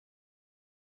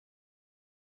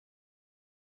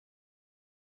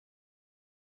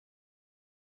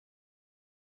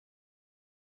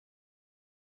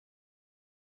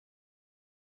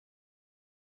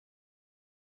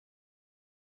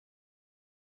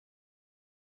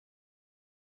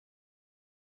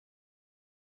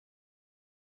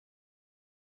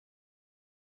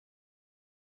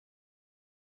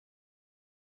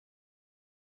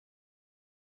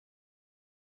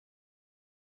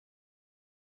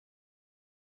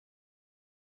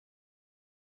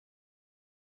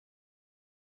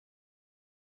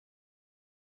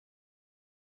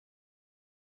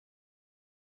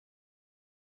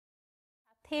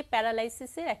সাথে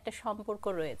প্যারালাইসিসের একটা সম্পর্ক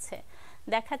রয়েছে।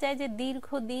 দেখা যায় যে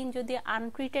দীর্ঘদিন যদি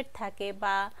আনট্রিটেড থাকে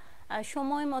বা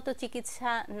সময় মতো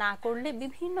চিকিৎসা না করলে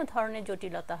বিভিন্ন ধরনের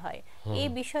জটিলতা হয়। এই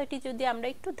বিষয়টি যদি আমরা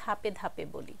একটু ধাপে ধাপে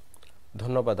বলি।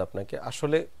 ধন্যবাদ আপনাকে।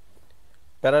 আসলে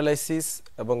প্যারালাইসিস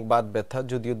এবং বাত ব্যথা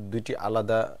যদিও দুইটি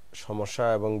আলাদা সমস্যা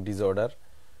এবং ডিসঅর্ডার,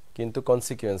 কিন্তু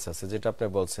কনসিকুয়েন্স আছে যেটা আপনি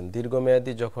বলছেন।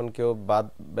 দীর্ঘমেয়াদী যখন কেউ বাত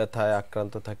ব্যথায়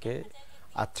আক্রান্ত থাকে,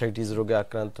 আর্থ্রাইটিস রোগে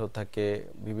আক্রান্ত থাকে,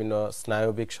 বিভিন্ন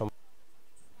স্নায়বিক সমস্যা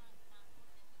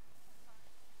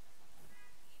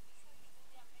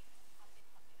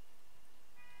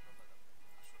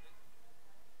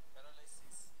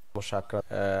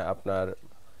আপনার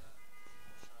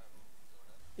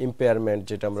ইম্পেয়ারমেন্ট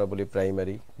যেটা আমরা বলি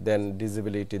প্রাইমারি, দেন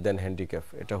ডিসেবিলিটি, দেন হ্যান্ডিক্যাপ,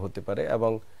 এটা হতে পারে।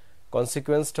 এবং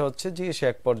কনসিকুয়েন্সটা হচ্ছে যে সে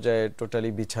এক পর্যায়ে টোটালি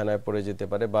বিছানায় পড়ে যেতে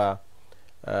পারে বা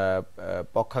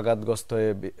পক্ষাঘাতগ্রস্ত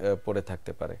হয়ে পড়ে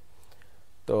থাকতে পারে।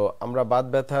 তো আমরা বাত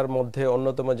ব্যথার মধ্যে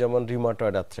অন্যতম যেমন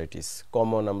রিউমাটয়েড আর্থ্রাইটিস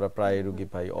কমন, আমরা প্রায় রোগী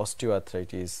পাই, অস্টিও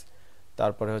আর্থ্রাইটিস,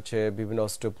 তারপরে হচ্ছে বিভিন্ন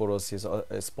অস্টিওপোরোসিস,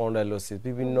 স্পন্ডাইলোসিস,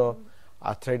 বিভিন্ন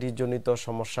আর্থ্রাইটিস জনিত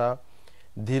সমস্যা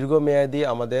দীর্ঘমেয়াদী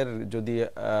আমাদের যদি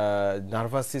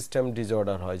নার্ভাস সিস্টেম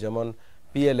ডিসঅর্ডার হয়, যেমন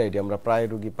পিএলআইডি আমরা প্রায়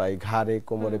রোগী পাই, ঘাড়ে,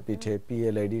 কোমরে, পিঠে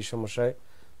পিএলআইডি সমস্যায়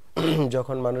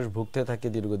যখন মানুষ ভুগতে থাকে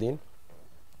দীর্ঘদিন,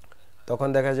 তখন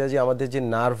দেখা যায় যে আমাদের যে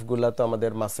নার্ভগুলা তো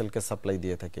আমাদের মাসেলকে সাপ্লাই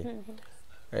দিয়ে থাকে।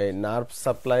 এই নার্ভ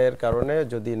সাপ্লাইয়ের কারণে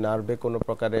যদি নার্ভে কোনো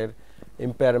প্রকারের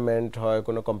ইম্পেয়ারমেন্ট হয়,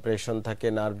 কোনো কম্প্রেশন থাকে,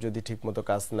 নার্ভ যদি ঠিকমতো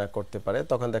কাজ না করতে পারে,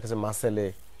 তখন দেখা যায় মাসেলে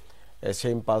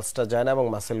সেই ইম্পালসটা যায় না এবং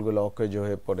মাসেলগুলো অকেজ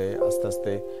হয়ে পড়ে আস্তে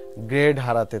আস্তে গ্রেড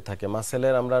হারাতে থাকে।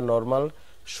 মাসেলের আমরা নর্মাল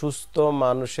সুস্থ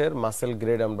মানুষের মাসেল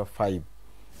গ্রেড আমরা 5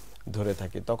 ধরে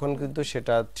থাকি, তখন কিন্তু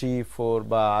সেটা 3, 4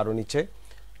 বা আরো নিচে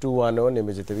 2, 1-এও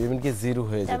নেমে যেতে পারে, এমনকি 0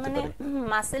 হয়ে যেতে পারে।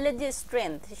 মাসেলের যে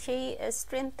স্ট্রেংথ, সেই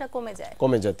স্ট্রেংথটা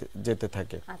কমে যেতে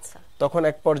থাকে। আচ্ছা, তখন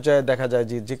এক পর্যায়ে দেখা যায়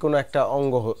যে যে কোনো একটা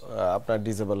অঙ্গ আপনার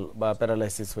ডিসেবল বা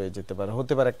প্যারালাইসিস হয়ে যেতে পারে।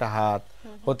 হতে পারে একটা হাত,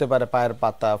 হতে পারে পায়ের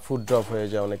পাতা, ফুট ড্রপ হয়ে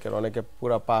যায় অনেকে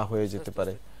পুরো পা হয়ে যেতে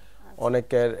পারে,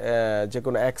 অনেকের যে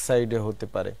কোনো এক সাইডে হতে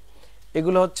পারে।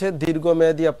 এগুলো হচ্ছে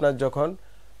দীর্ঘমেয়াদী আপনার যখন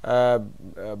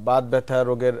বাত ব্যথা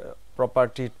রোগের প্রপার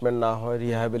ট্রিটমেন্ট না হয়,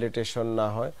 রিহ্যাবিলিটেশন না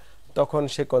হয়, তখন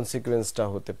সে কনসিকুয়েন্সটা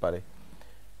হতে পারে।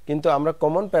 কিন্তু আমরা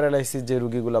কমন প্যারালাইসিস যে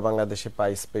রোগীগুলো বাংলাদেশে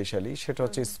পাই স্পেশালি, সেটা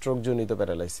হচ্ছে স্ট্রোক জনিত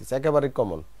প্যারালাইসিস, একেবারে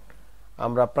কমন।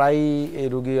 আমরা প্রায় এই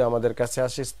রোগী আমাদের কাছে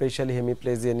আসে স্পেশালি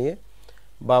হেমিপ্লেজিয়া নিয়ে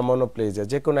বা মনোপ্লেজিয়া,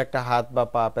 যে কোনো একটা হাত বা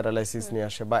পা প্যারালাইসিস নিয়ে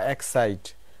আসে, বা এক side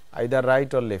either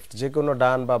right or left, যে কোনো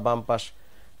ডান বা বাম পাশ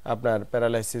আপনার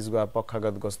প্যারালাইসিস বা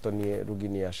পক্ষাঘাতগ্রস্ত নিয়ে রোগী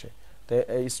নিয়ে আসে। তো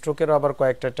এই স্ট্রোকেরও আবার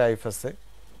কয়েকটা টাইপ আছে,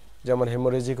 যেমন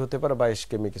হেমোরেজিক হতে পারে বা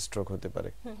ইসকেমিক স্ট্রোক হতে পারে।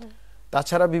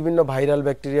 তাছাড়া বিভিন্ন ভাইরাল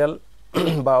ব্যাকটেরিয়াল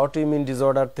বা অটোইমিউন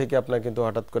ডিসঅর্ডার থেকে আপনার কিন্তু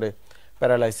হঠাৎ করে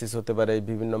প্যারালাইসিস হতে পারে,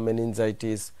 বিভিন্ন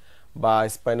মেনিনজাইটিস বা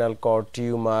স্পাইনাল কর্ড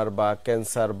টিউমার বা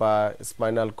ক্যান্সার বা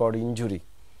স্পাইনাল কর্ড ইনজুরি,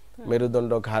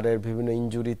 মেরুদণ্ড ঘাড়ের বিভিন্ন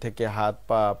ইনজুরি থেকে হাত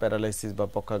পা প্যারালাইসিস বা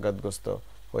পক্ষাঘাতগ্রস্ত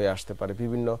হয়ে আসতে পারে।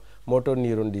 বিভিন্ন মোটর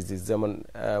নিউরন ডিজিজ যেমন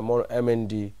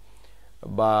এমএনডি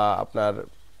বা আপনার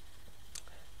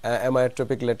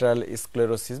অ্যামায়োট্রপিক ল্যাটারাল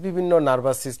স্ক্লেরোসিস, বিভিন্ন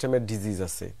নার্ভাস সিস্টেমের ডিজিজ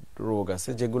আছে, রোগ আছে,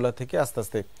 যেগুলা থেকে আস্তে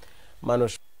আস্তে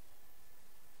মানুষ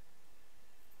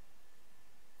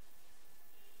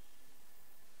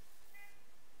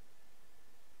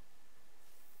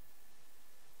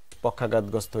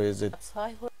পক্ষাঘাতগ্রস্ত হয়ে যায়।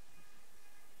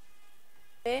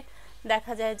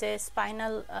 দেখা যায় যে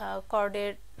স্পাইনাল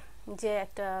কর্ডের যে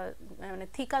একটা মানে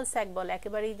থিকাল স্যাক বলে,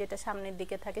 একেবারেই যেটা সামনের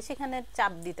দিকে থাকে, সেখানে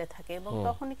চাপ দিতে থাকে এবং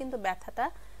তখনই কিন্তু ব্যথাটা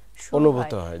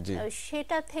অনুভূত হয়। জি,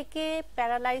 সেটা থেকে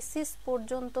প্যারালাইসিস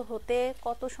পর্যন্ত হতে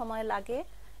কত সময় লাগে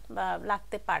বা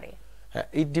লাগতে পারে?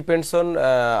 ইট ডিপেন্ডস অন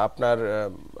আপনার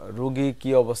রোগী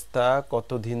কি অবস্থা,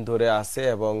 কতদিন ধরে আছে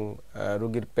এবং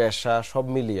রোগীর পেশা সব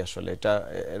মিলিয়ে। আসলে এটা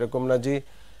এরকম না যে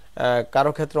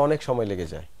কারো ক্ষেত্রে অনেক সময়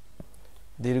লেগে যায়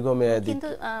দীর্ঘমেয়াদী, কিন্তু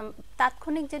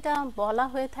তাৎক্ষণিক যেটা বলা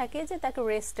হয়ে থাকে যে তাকে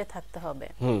রেস্টে থাকতে হবে,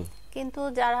 কিন্তু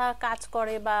যারা কাজ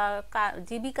করে বা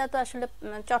জীবিকা তো আসলে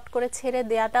চট করে ছেড়ে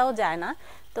দেওয়াটাও যায় না,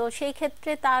 তো সেই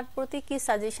ক্ষেত্রে তার প্রতি কি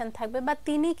সাজেশন থাকবে বা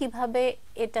তিনি কিভাবে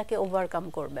এটাকে ওভারকাম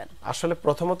করবেন? আসলে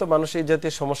প্রথমত মানুষ এই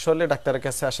জাতীয় সমস্যা হলে ডাক্তারের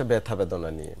কাছে আসে ব্যথা বেদনা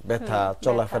নিয়ে, ব্যথা,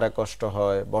 চলাফেরা কষ্ট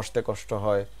হয়, বসতে কষ্ট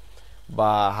হয়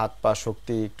বা হাত পা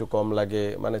শক্তি একটু কম লাগে,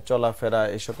 মানে চলাফেরা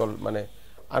এই সকল মানে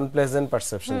আনপ্লেজেন্ট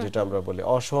পারসেপশন যেটা আমরা বলি,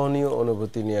 অসহনীয়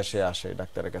অনুভূতি নিয়ে আসে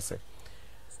ডাক্তারের কাছে।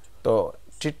 তো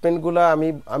ট্রিটমেন্টগুলো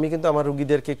আমি কিন্তু আমার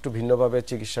রোগীদেরকে একটু ভিন্নভাবে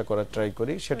চিকিৎসা করার ট্রাই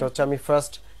করি। সেটা হচ্ছে আমি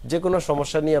ফার্স্ট যে কোনো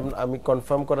সমস্যা নিয়ে আমি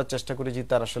কনফার্ম করার চেষ্টা করি যে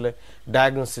তার আসলে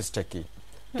ডায়াগনোসিসটা কি,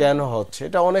 কেন হচ্ছে।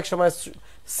 এটা অনেক সময়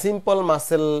সিম্পল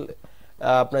মাসেল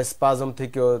আপনার স্পাজম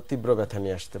থেকেও তীব্র ব্যথা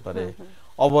নিয়ে আসতে পারে,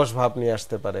 অবশ ভাব নিয়ে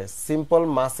আসতে পারে। সিম্পল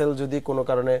মাসেল যদি কোনো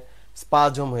কারণে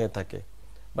স্পাজম হয়ে থাকে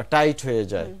বা টাইট হয়ে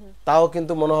যায়, তাও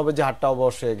কিন্তু মনে হবে যে হাড়টা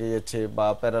অবশ হয়ে গিয়েছে বা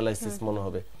প্যারালাইসিস মনে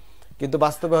হবে, কিন্তু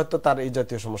বাস্তবে হয়তো তার এই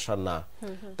জাতীয় সমস্যা না।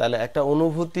 তাহলে একটা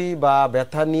অনুভূতি বা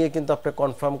ব্যথা নিয়ে কিন্তু আপনি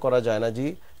কনফার্ম করা যায় না যে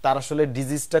তার আসলে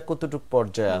ডিজিজটা কতটুকু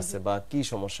পর্যায়ে আছে বা কি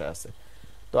সমস্যা আছে।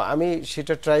 তো আমি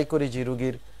সেটা ট্রাই করি যে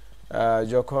রোগীর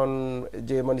যখন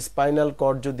যে মানে স্পাইনাল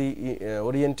কর্ড যদি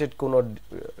ওরিয়েন্টেড কোনো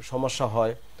সমস্যা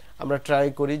হয়, আমরা ট্রাই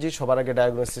করি যে সবার আগে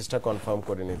ডায়াগনোসিসটা কনফার্ম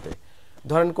করে নিতে।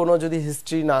 ধরেন কোনো যদি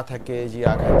হিস্ট্রি না থাকে, যে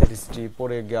আঘাতের হিস্ট্রি,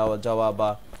 পড়ে যাওয়া বা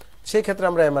সেই ক্ষেত্রে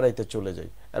আমরা এমআরআইতে চলে যাই।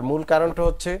 আর মূল কারণটা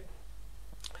হচ্ছে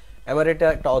এমআরআইটা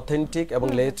একটা অথেন্টিক এবং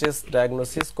লেটেস্ট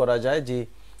ডায়াগনোসিস করা যায়, যে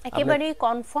একেবারে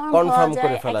কনফার্ম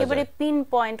করে ফেলা যায়, একেবারে পিন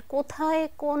পয়েন্ট কোথায়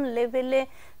কোন লেভেলে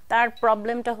তার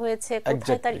প্রবলেমটা হয়েছে,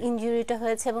 কোথায় তার ইনজুরিটা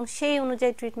হয়েছে, এবং সেই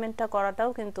অনুযায়ী ট্রিটমেন্টটা করাটাও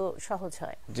কিন্তু সহজ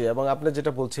হয়। জি, এবং আপনি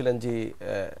যেটা বলছিলেন যে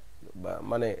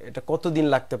মানে এটা কতদিন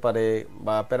লাগতে পারে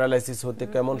বা প্যারালাইসিস হতে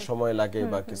কেমন সময় লাগে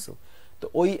বা কিছু, তো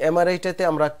ওই এমআরআইটাতে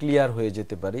আমরা ক্লিয়ার হয়ে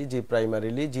যেতে পারি যে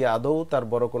প্রাইমারিলি যে আদৌ তার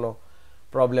বড় কোনো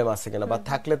প্রবলেম আছে কিনা বা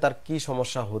থাকলে তার কি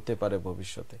সমস্যা হতে পারে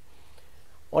ভবিষ্যতে।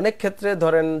 অনেক ক্ষেত্রে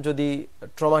ধরেন যদি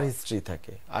ট্রমার হিস্ট্রি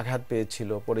থাকে, আঘাত পেয়েছিল,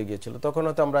 পড়ে গিয়েছিল, তখন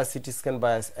হয়তো আমরা সিটি স্ক্যান বা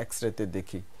এক্সরেতে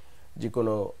দেখি যে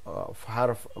কোনো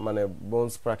হাড় মানে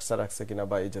বোনস ফ্র্যাকচার আছে কিনা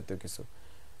বা এই জাতীয় কিছু।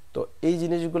 তো এই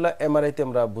জিনিসগুলো এমআরআইতে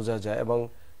আমরা বোঝা যায়, এবং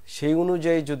সেই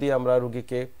অনুযায়ী যদি আমরা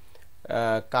রোগীকে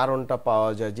কারণটা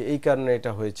পাওয়া যায় যে এই কারণে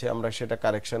এটা হয়েছে, আমরা সেটা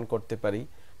কারেকশন করতে পারি,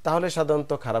 তাহলে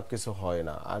সাধারণত খারাপ কিছু হয়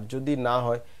না। আর যদি না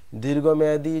হয়,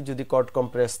 দীর্ঘমেয়াদী যদি কর্ড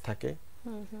কম্প্রেস থাকে,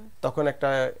 তখন একটা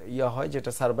হয়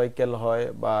যেটা সার্ভাইকেল হয়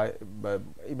বা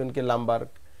ইভেন কি লাম্বার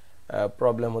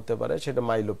প্রবলেম হতে পারে, সেটা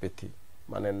মাইলোপ্যাথি,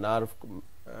 মানে নার্ভ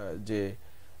যে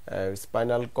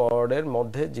স্পাইনাল কর্ডের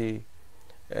মধ্যে যে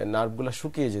নার্ভগুলো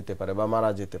শুকিয়ে যেতে পারে বা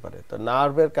মারা যেতে পারে। তো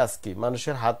নার্ভের কাজ কি?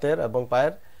 মানুষের হাতের এবং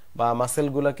পায়ের বা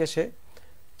মাসেলগুলোকে সে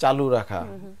চালু রাখা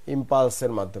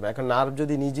ইম্পালসের মাধ্যমে। এখন নার্ভ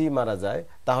যদি নিজেই মারা যায়,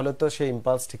 তাহলে তো সে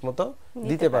ইম্পালস ঠিকমতো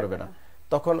দিতে পারবে না,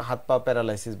 তখন হাত পা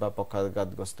প্যারালাইসিস বা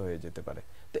পক্ষাঘাতগ্রস্ত হয়ে যেতে পারে।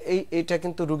 তো এইটা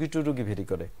কিন্তু রুগী টু রুগী ভেরি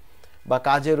করে, বা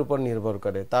কাজের উপর নির্ভর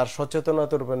করে, তার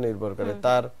সচেতনতার উপর নির্ভর করে,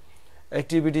 তার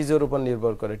অ্যাক্টিভিটিজের উপর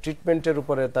নির্ভর করে, ট্রিটমেন্টের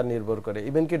উপরে তার নির্ভর করে,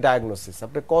 ইভেন কি ডায়াগনোসিস,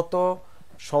 আপনি কত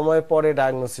সময় পরে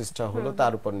ডায়াগনোসিসটা হলো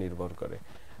তার উপর নির্ভর করে।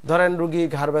 ধরেন রুগী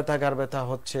ঘাড় ব্যথা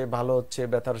হচ্ছে, ভালো হচ্ছে,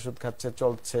 ব্যথার ওষুধ খাচ্ছে,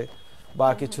 চলছে, বা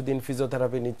কিছুদিন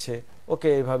ফিজিওথেরাপি নিচ্ছে, ওকে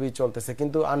এইভাবেই চলতেছে,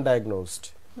 কিন্তু আনডায়াগনোসড,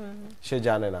 সে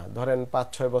জানে না। ধরেন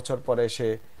 5-6 বছর পরে সে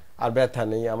আর ব্যথা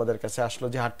নেই, আমাদের কাছে আসলো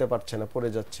যে হাঁটতে পারছে না, পড়ে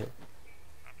যাচ্ছে,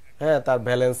 হ্যাঁ, তার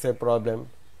ব্যালেন্সে প্রবলেম,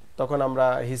 তখন আমরা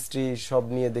হিস্ট্রি সব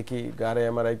নিয়ে দেখি, গাড়ে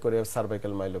এমআরআই করে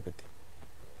সার্ভাইকাল মাইলোপ্যাথি।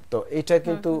 তো এটা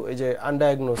কিন্তু এই যে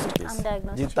আনডায়াগনোসড কেস।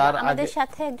 জি, তার আমাদের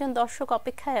সাথে একজন দর্শক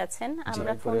অপেক্ষায় আছেন,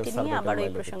 আমরা ফোনটি নিয়ে আবার এই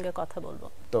প্রসঙ্গে কথা বলবো।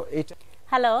 তো এইটা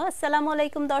হ্যালো, আসসালামু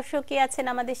আলাইকুম দর্শক, কে আছেন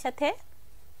আমাদের সাথে?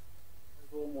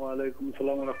 ওয়া আলাইকুম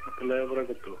আসসালাম ওয়া রাহমাতুল্লাহি ওয়া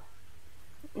বারাকাতুহু।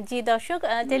 জি দর্শক,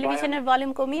 টেলিভিশনের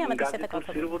ভলিউম কমিয়ে আমাদের সাথে কথা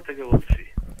বলুন। গাজীপুর থেকে বলছি।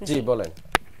 জি বলেন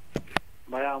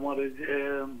ভাই, আমার এই যে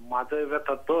মাথায়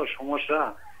ব্যথা তো সমস্যা,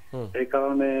 এই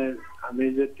কারণে আমি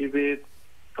যে টিভি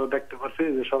তো দেখতে পাচ্ছি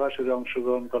যে সরাসরি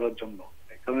অংশগ্রহণ করার জন্য,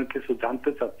 এই কারণে কিছু জানতে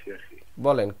চাচ্ছি আর কি।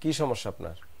 বলেন কি সমস্যা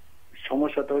আপনার?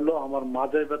 সমস্যাটা হলো আমার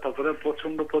মাথায় ব্যথা করে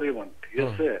প্রচন্ড পরিমাণ, ঠিক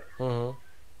আছে?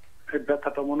 এই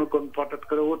ব্যথাটা মনে করুন হঠাৎ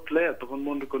করে উঠলে তখন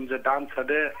মনে করুন যে ডান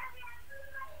সাইডে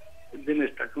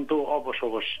জিনিসটা কিন্তু অবশ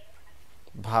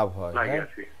ভাব হয়।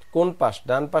 কোন পাশ?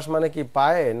 ডান পাশ মানে কি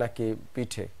পায়ে নাকি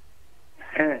পিঠে?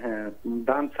 হ্যাঁ হ্যাঁ,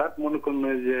 ডান সাইড মনে করুন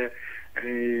যে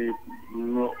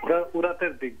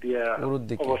উরাতের দিক দিয়ে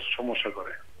অবশ সমস্যা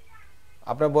করে।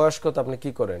 আপনার বয়স কত? আপনি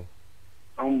কি করেন?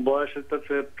 আমার বয়স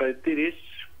হচ্ছে প্রায় 30।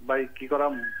 ভাই কি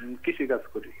করাম, কৃষি কাজ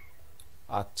করি।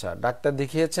 আচ্ছা, ডাক্তার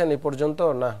দেখিয়েছেন এই পর্যন্ত?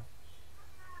 না,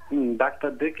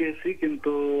 ডাক্তার দেখিয়েছি,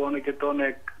 কিন্তু অনেকে তো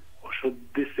অনেক ওষুধ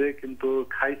দিছে, কিন্তু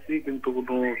খাইছি, কিন্তু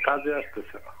কোনো কাজে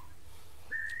আসতেছে না।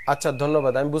 আচ্ছা,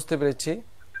 ধন্যবাদ, আমি বুঝতে পেরেছি।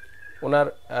 ওনার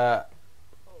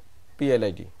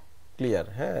পিএলআইডি ক্লিয়ার,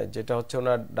 হ্যাঁ, যেটা হচ্ছে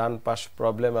ওনার ডান পাশ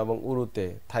প্রবলেম এবং উরুতে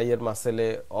থাইয়ের মাসেলে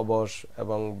অবশ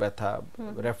এবং ব্যথা,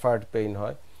 রেফার্ড পেইন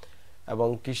হয়, এবং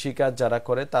কৃষিকাজ যারা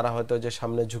করে তারা হয়তো যে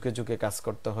সামনে ঝুঁকে ঝুঁকে কাজ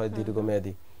করতে হয়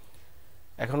দীর্ঘমেয়াদী।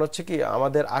 এখন হচ্ছে কি,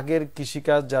 আমাদের আগের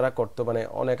কৃষিকাজ যারা করতো, মানে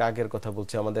অনেক আগের কথা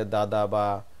বলছি, আমাদের দাদা বা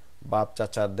বাপ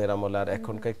চাচাদের আমল আর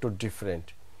এখনকার একটু ডিফারেন্ট।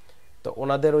 তো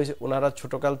ওনারা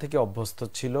ছোটকাল থেকে অভ্যস্ত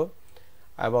ছিল,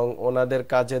 এবং ওনাদের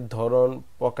কাজের ধরন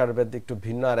প্রকারভেদ একটু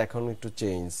ভিন্ন, আর এখন একটু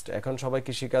চেঞ্জড। এখন সবাই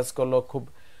কৃষিকাজ করলো খুব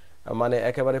মানে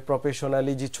একেবারে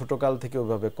প্রফেশনালি, যে ছোটকাল থেকে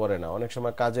ওইভাবে করে না, অনেক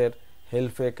সময় কাজের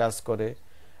হেল্পে কাজ করে,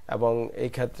 এবং এই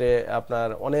ক্ষেত্রে আপনার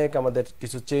অনেক আমাদের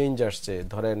কিছু চেঞ্জ আসছে।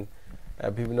 ধরেন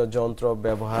বিভিন্ন যন্ত্র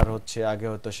ব্যবহার হচ্ছে, আগে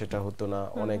হয়তো সেটা হতো না,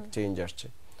 অনেক চেঞ্জ আসছে।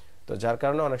 তো যার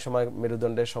কারণে অনেক সময়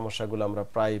মেরুদণ্ডের সমস্যাগুলো আমরা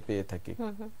প্রায় পেয়ে থাকি।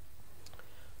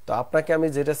 তো আপনাকে আমি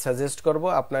যেটা সাজেস্ট করব,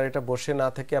 আপনার এটা বসে না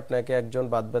থেকে আপনাকে একজন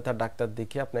বাত ব্যথার ডাক্তার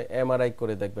দেখিয়ে আপনি এমআরআই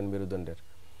করে দেখবেন মেরুদণ্ডের।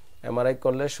 এমআরআই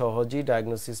করলে সহজেই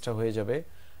ডায়াগনোসিসটা হয়ে যাবে।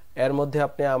 এর মধ্যে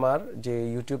আপনি আমার যে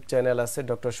ইউটিউব চ্যানেল আছে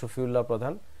ডক্টর শফিউল্লাহ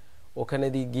প্রধান, ওখানে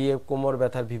গিয়ে কোমর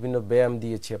ব্যথার বিভিন্ন ব্যায়াম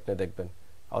দিয়েছি, আপনি দেখবেন।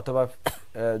 অথবা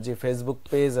যে ফেসবুক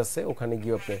পেজ আছে ওখানে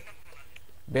গিয়ে আপনি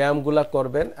ব্যায়ামগুলা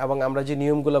করবেন। এবং আমরা যে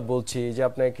নিয়মগুলো বলছি, যে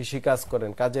আপনি কৃষি কাজ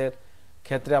করেন, কাজের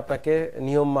ক্ষেত্রে আপনাকে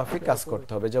নিয়ম মাফিক কাজ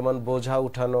করতে হবে। যেমন বোঝা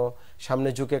উঠানো, সামনে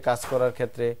ঝুঁকে কাজ করার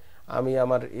ক্ষেত্রে আমি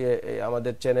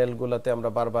আমাদের চ্যানেলগুলোতে আমরা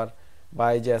বারবার বা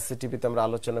এই যে এসটিভিতে আমরা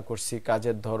আলোচনা করছি,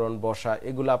 কাজের ধরন, বসা,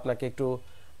 এগুলো আপনাকে একটু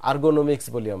আর্গোনমিক্স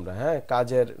বলি আমরা, হ্যাঁ,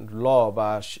 কাজের ল বা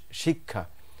শিক্ষা,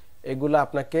 এগুলো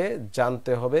আপনাকে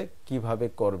জানতে হবে কিভাবে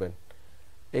করবেন।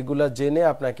 এগুলা জেনে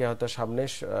আপনাকে হয়তো সামনে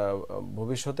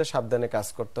ভবিষ্যতে সাবধানে কাজ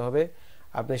করতে হবে।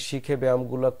 আপনি শিখে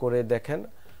ব্যায়ামগুলো করে দেখেন,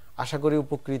 আশা করি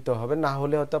উপকৃত হবে। না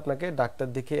হলে হয়তো আপনাকে ডাক্তার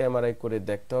দেখে এমআরআই করে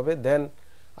দেখতে হবে, দেন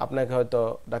আপনাকে হয়তো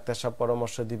ডাক্তার সাহেব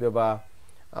পরামর্শ দিবে, বা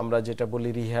আমরা যেটা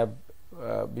বলি রিহ্যাব,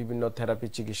 বিভিন্ন থেরাপি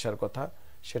চিকিৎসার কথা,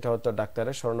 সেটা হয়তো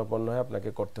ডাক্তারের শরণাপন্ন হয়ে আপনাকে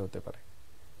করতে হতে পারে।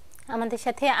 আমাদের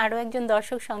সাথে আরো একজন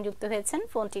দর্শক সংযুক্ত হয়েছেন,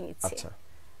 ফোনটি নিচ্ছি। আচ্ছা,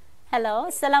 হ্যালো,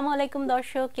 আসসালামু আলাইকুম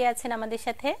দর্শক, কে আছেন আমাদের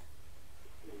সাথে?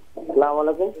 আসসালামু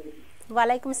আলাইকুম।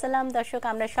 ওয়ালাইকুম সালাম দর্শক,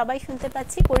 আমরা সবাই শুনতে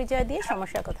পাচ্ছি। পরিচয় দিয়ে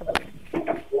সমস্যার কথা বলুন।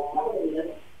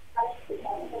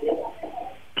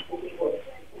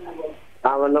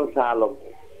 আমার নাম শাহ আলম,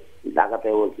 ঢাকা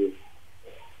থেকে বলছি।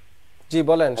 জি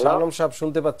বলেন শাহ আলম সাহেব,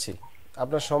 শুনতে পাচ্ছি,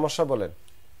 আপনার সমস্যা বলেন।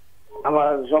 আমার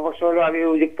সমস্যা হলো আমি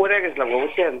ওই যে পড়ে গেছিলাম,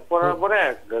 বুঝছেন, পড়ার পরে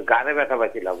গানে ব্যথা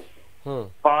পাইছিলাম,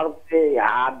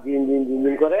 হাত দিন দিন দিন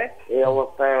দিন করে এই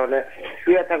অবস্থায়, মানে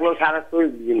শুয়ে থাকলো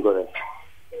 40 দিন করে।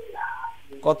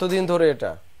 কতদিন ধরে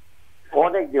এটা?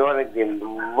 অনেকদিন,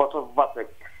 বছর 5।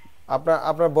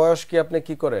 আপনার বয়স কি? আপনি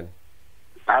কি করেন?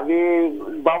 আমি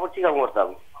বাবুর্চি কাম করতাম।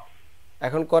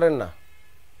 এখন করেন না?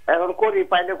 এখন করি,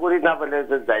 পাইলে করি, না পাইলে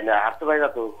যাই না, হাঁটতে পারি না।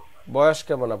 তো বয়স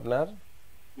কেমন আপনার?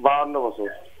 52 বছর।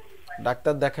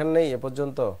 ডাক্তার দেখান নেই এ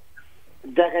পর্যন্ত?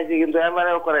 দেখাইছি, কিন্তু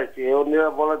এমআরআই করাইছি, উনিরা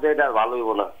বলে যে এটা আর ভালো হইব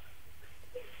না।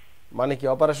 মানে কি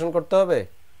অপারেশন করতে হবে?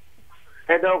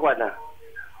 এটাও কয় না।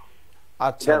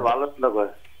 আচ্ছা, ভালো না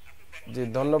কয়। জি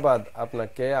ধন্যবাদ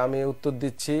আপনাকে, আমি উত্তর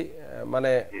দিচ্ছি।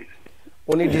 মানে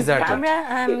উনি ডিজার্টেড। আমরা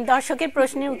দর্শকের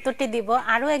প্রশ্নের উত্তরটি দিব,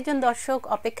 আরো একজন দর্শক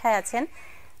অপেক্ষায় আছেন,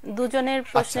 দুজনের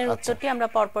প্রশ্নের উত্তরটি আমরা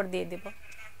পরপর দিয়ে দিব।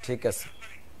 ঠিক আছে।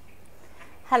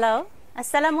 হ্যালো,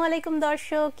 আসসালামু আলাইকুম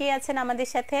দর্শক, কে আছেন আমাদের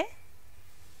সাথে?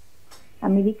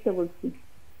 আমি রিক্সা বলছি।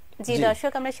 জি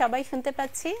দর্শক, আমরা সবাই শুনতে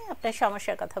পাচ্ছি, আপনার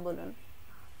সমস্যার কথা বলুন।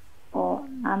 ও,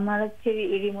 আমার হচ্ছে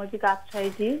রিমোটিক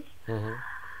আর্থ্রাইটিস।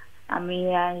 আমি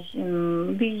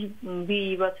 20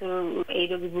 বছর এই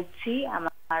রোগে ভুগছি।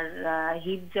 আমার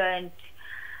হিপ জয়েন্ট,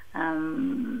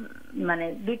 মানে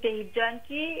 2টা হিপ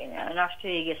জয়েন্টই নষ্ট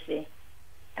হয়ে গেছে।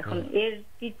 এখন এর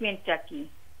ট্রিটমেন্টটা কি?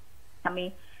 আমি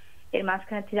এর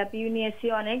মাঝখানে থেরাপিও নিয়েছি,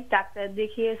 অনেক ডাক্তার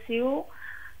দেখিয়েছিও,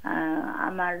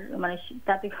 আমার মানে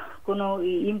তাতে কোনো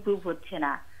ইমপ্রুভ হচ্ছে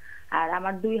না। আর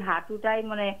আমার 2 হাঁটুটাই,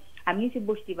 মানে আমি নিচে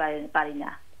বসতে পারি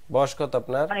না। বয়স কত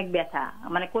আপনার? অনেক ব্যথা,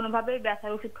 মানে কোনোভাবেই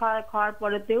ব্যথার ওষুধ খাওয়ার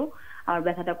পরেতেও আমার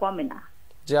ব্যথাটা কমে না।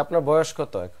 যে আপনার বয়স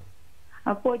কত এখন?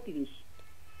 আমার 35।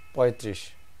 35।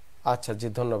 আচ্ছা, জি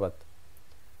ধন্যবাদ।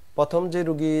 প্রথম যে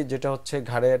রোগী যেটা হচ্ছে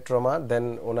ঘাড়ে ট্রমা, দেন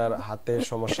ওনার হাতে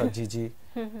সমস্যা, জিজি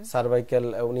সার্ভাইকাল,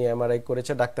 উনি এমআরআই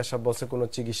করেছে, ডাক্তার সাহেব বলছে কোনো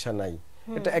চিকিৎসা নাই।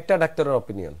 এটা একটা ডাক্তারের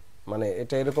অপিনিয়ন, মানে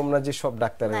এটা এরকম না যে সব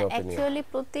ডাক্তারের অপিনিয়ন। অ্যাকচুয়ালি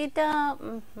প্রতিটা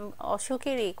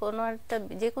অসুখেরই কোনো একটা,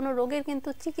 যে কোনো রোগের কিন্তু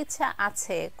চিকিৎসা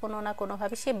আছে, কোনো না কোনো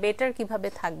ভাবে সে বেটার কিভাবে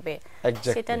থাকবে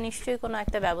সেটা নিশ্চয়ই কোনো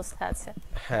একটা ব্যবস্থা আছে।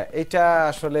 হ্যাঁ, এটা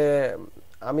আসলে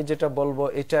আমি যেটা বলবো,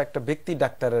 এটা একটা ব্যক্তি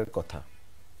ডাক্তারের কথা,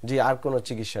 জি আর কোনো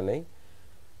চিকিৎসা নেই।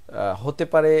 হতে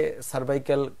পারে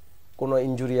সার্ভাইকাল কোনো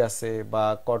ইনজুরি আছে, বা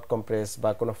কর্ড কম্প্রেস, বা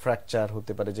কোনো ফ্র্যাকচার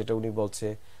হতে পারে, যেটা উনি বলছে।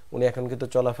 উনি এখন কিন্তু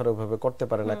চলাফেরা ওইভাবে করতে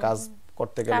পারে না, কাজ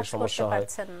করতে গেলে সমস্যা হয়,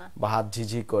 বা হাত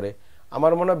ঝিঝি করে।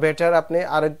 আমার মনে হয় বেটার আপনি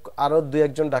আরো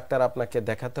 2-1 ডাক্তার আপনাকে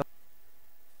দেখাতে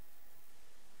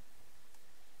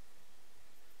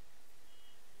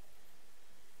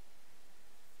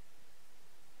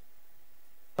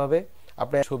হবে,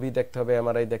 আপনার ছবি দেখতে হবে,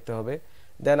 এমআরআই দেখতে হবে,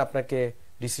 দেন আপনাকে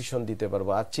ডিসিশন দিতে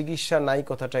পারবো। আর চিকিৎসা নাই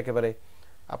কথাটা একেবারে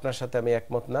আপনার সাথে আমি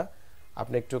একমত না।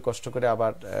 আপনি একটু কষ্ট করে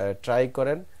আবার ট্রাই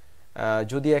করেন।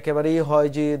 যদি একেবারেই হয়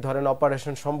যে ধরেন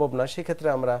অপারেশন সম্ভব না, সেক্ষেত্রে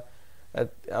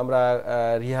আমরা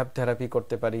রিহ্যাব থেরাপি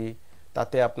করতে পারি।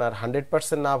 তাতে আপনার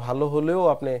 100% না ভালো হলেও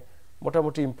আপনি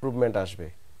মোটামুটি ইমপ্রুভমেন্ট আসবে।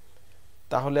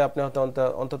 তাহলে আপনি হয়তো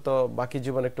অন্তত বাকি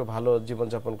জীবন একটু ভালো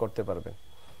জীবনযাপন করতে পারবেন।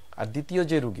 আর দ্বিতীয়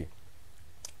যে রোগী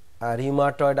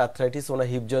রিউমাটয়েড আর্থ্রাইটিস, ওনার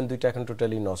হিপ জয়েন্ট 2টা এখন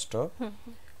টোটালি নষ্ট,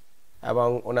 এবং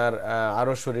ওনার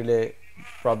আরো শরীরে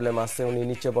প্রবলেম আছে, উনি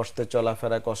নিচে বসতে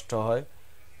চলাফেরা কষ্ট হয়।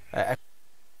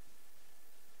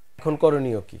 এখন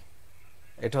করণীয় কি,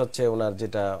 এটা হচ্ছে ওনার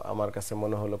যেটা আমার কাছে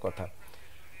মনে হলো কথা।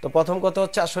 তো প্রথম কথা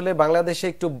হচ্ছে আসলে বাংলাদেশে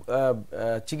একটু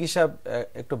চিকিৎসা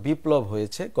একটু বিপ্লব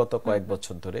হয়েছে গত কয়েক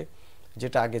বছর ধরে,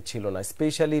 যেটা আগে ছিল না।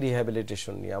 স্পেশালি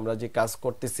রিহ্যাবিলিটেশন নিয়ে আমরা যে কাজ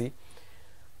করতেছি,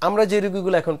 আমরা যে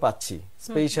রোগীগুলো এখন পাচ্ছি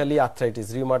স্পেশালি আর্থ্রাইটিস,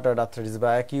 রিউমাটয়েড আর্থ্রাইটিস বা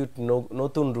অ্যাকিউট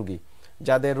নতুন রোগী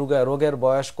যাদের রোগের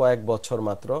বয়স কয়েক বছর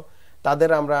মাত্র, তাদের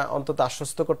আমরা অন্তত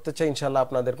আশ্বস্ত করতে চাই ইনশাল্লাহ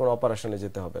আপনাদের কোনো অপারেশনে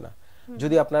যেতে হবে না,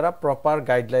 যদি আপনারা প্রপার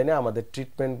গাইডলাইনে আমাদের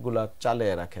ট্রিটমেন্টগুলো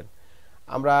চালিয়ে রাখেন।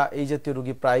 আমরা এই জাতীয়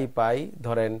রোগী প্রায় পাই,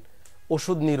 ধরেন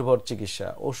ওষুধ নির্ভর চিকিৎসা,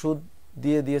 ওষুধ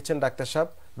দিয়ে দিয়েছেন ডাক্তার সাহেব,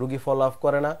 রোগী ফলো আপ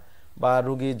করে না বা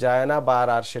রোগী যায় না বা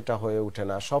আর সেটা হয়ে ওঠে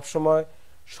না। সব সময়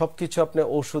সবকিছু আপনি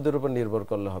ওষুধের উপর নির্ভর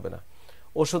করলে হবে না,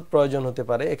 ওষুধ প্রয়োজন হতে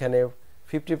পারে, এখানে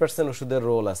 50% ওষুধের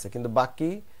রোল আছে, কিন্তু বাকি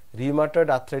রিউমাটয়েড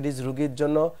আর্থ্রাইটিস রোগীর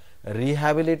জন্য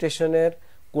রিহ্যাবিলিটেশনের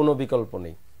কোনো বিকল্প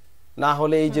নেই। না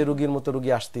হলে এই যে রোগীর মতো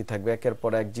রোগী আসতেই থাকবে একের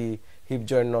পর এক, জি হিপ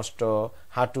জয়েন্ট নষ্ট,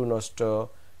 হাঁটু নষ্ট,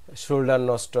 শোল্ডার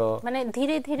নষ্ট, মানে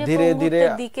ধীরে ধীরে ধীরে ধীরে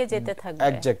দিকে যেতে থাকবে।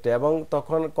 এক্স্যাক্ট। এবং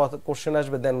তখন কোশ্চেন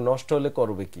আসবে, দেন নষ্ট হলে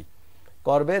করবে কি?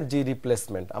 করবে জি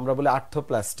রিপ্লেসমেন্ট, আমরা বলি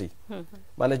আর্থোপ্লাস্টি,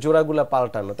 মানে জোড়াগুলা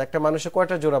পাল্টানো। তো একটা মানুষে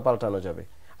কয়টা জোড়া পাল্টানো যাবে?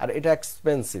 আর এটা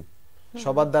এক্সপেন্সিভ,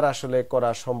 সবার দ্বারা আসলে করা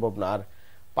সম্ভব না। আর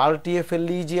পাল্টিয়ে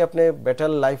ফেললেই যে আপনি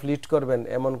বেটার লাইফ লিড করবেন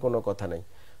এমন কোনো কথা নেই।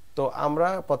 তো আমরা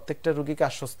প্রত্যেকটা রোগীকে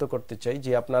আশ্বস্ত করতে চাই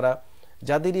যে আপনারা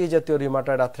যাদেরই এই জাতীয়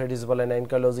রিউমাটয়েড আর্থ্রাইটিস বলেন,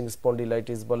 অ্যানকাইলোজিং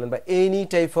স্পন্ডিলাইটিস বলেন বা any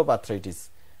type of arthritis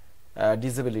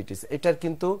disabilities, এটার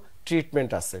কিন্তু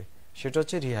ট্রিটমেন্ট আছে, সেটা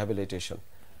হচ্ছে রিহ্যাবিলিটেশন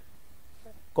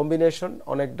কম্বিনেশন।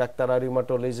 অনেক ডাক্তাররা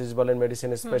রিউমাটোলজিস্ট বলেন,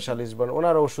 মেডিসিন স্পেশালিস্ট বলেন,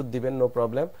 ওনারা ওষুধ দিবেন, নো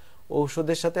প্রবলেম।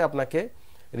 ওষুধের সাথে আপনাকে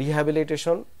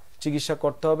রিহ্যাবিলিটেশন চিকিৎসা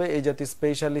করতে হবে, এই জাতীয়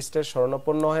স্পেশালিস্টের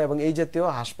শরণাপন্ন হয় এবং এই জাতীয়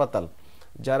হাসপাতাল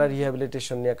যারা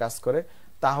রিহ্যাবিলিটেশন নিয়ে কাজ করে,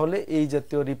 তাহলে এই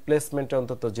জাতীয় রিপ্লেসমেন্টে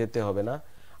অন্তত যেতে হবে না।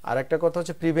 আর একটা কথা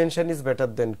হচ্ছে প্রিভেনশন ইজ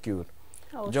বেটার দেন কিউর।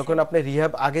 যখন আপনি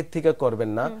রিহ্যাব আগের থেকে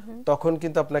করবেন না, তখন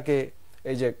কিন্তু আপনাকে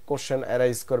এই যে কোশ্চেন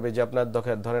অ্যারাইজ করবে যে আপনার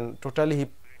ধরেন টোটালি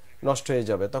হিপ নষ্ট হয়ে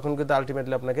যাবে, তখন কিন্তু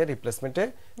আলটিমেটলি আপনাকে রিপ্লেসমেন্টে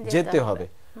যেতে হবে।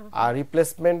 আর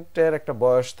রিপ্লেসমেন্টের একটা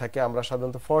বয়স থাকে, আমরা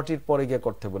সাধারণত 40 পরে গিয়ে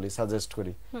করতে বলি, সাজেস্ট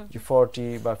করি যে 40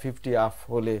 বা 50 আপ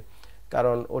হলে,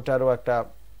 কারণ ওটারও একটা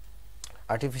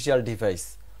আর্টিফিশিয়াল ডিভাইস,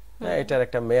 হ্যাঁ, এটার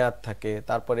একটা মেয়াদ থাকে,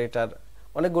 তারপরে এটার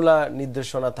অনেকগুলা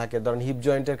নির্দেশনা থাকে। ধরেন হিপ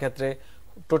জয়েন্টের ক্ষেত্রে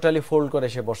টোটালি ফোল্ড করে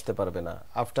সে বসতে পারবে না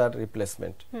আফটার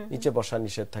রিপ্লেসমেন্ট, নিচে বসা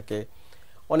নিষেধ থাকে,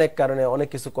 অনেক কারণে অনেক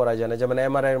কিছু করা যায় না, যেমন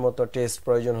এমআরআই এর মতো টেস্ট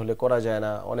প্রয়োজন হলে করা যায়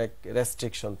না, অনেক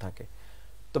রেস্ট্রিকশন থাকে।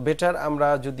 তো বেটার আমরা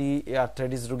যদি এই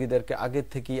আর্থ্রাইটিস রোগীদেরকে আগে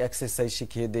থেকে এক্সারসাইজ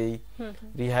শিখিয়ে দেই,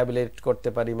 রিহ্যাবিলিট করতে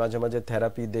পারি, মাঝে মাঝে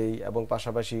থেরাপি দেই এবং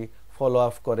পাশাপাশি ফলো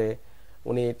আপ করে,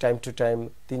 উনি টাইম টু টাইম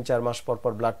 3-4 মাস পর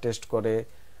পর ব্লাড টেস্ট করে,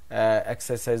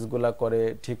 এক্সারসাইজগুলা করে,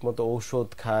 ঠিকমতো ঔষধ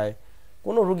খায়,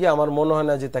 কোন রোগী আমার মনে হয়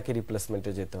না যে তাকে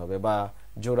রিপ্লেসমেন্টে যেতে হবে বা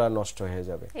জোড়া নষ্ট হয়ে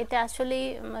যাবে। এটা আসলে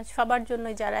সবার জন্য,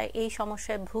 যারা এই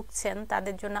সমস্যায় ভুগছেন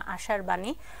তাদের জন্য আশার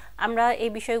বাণী। আমরা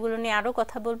এই বিষয়গুলো নিয়ে আরো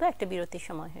কথা বলবো, একটা বিরতির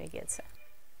সময় হয়ে গেছে।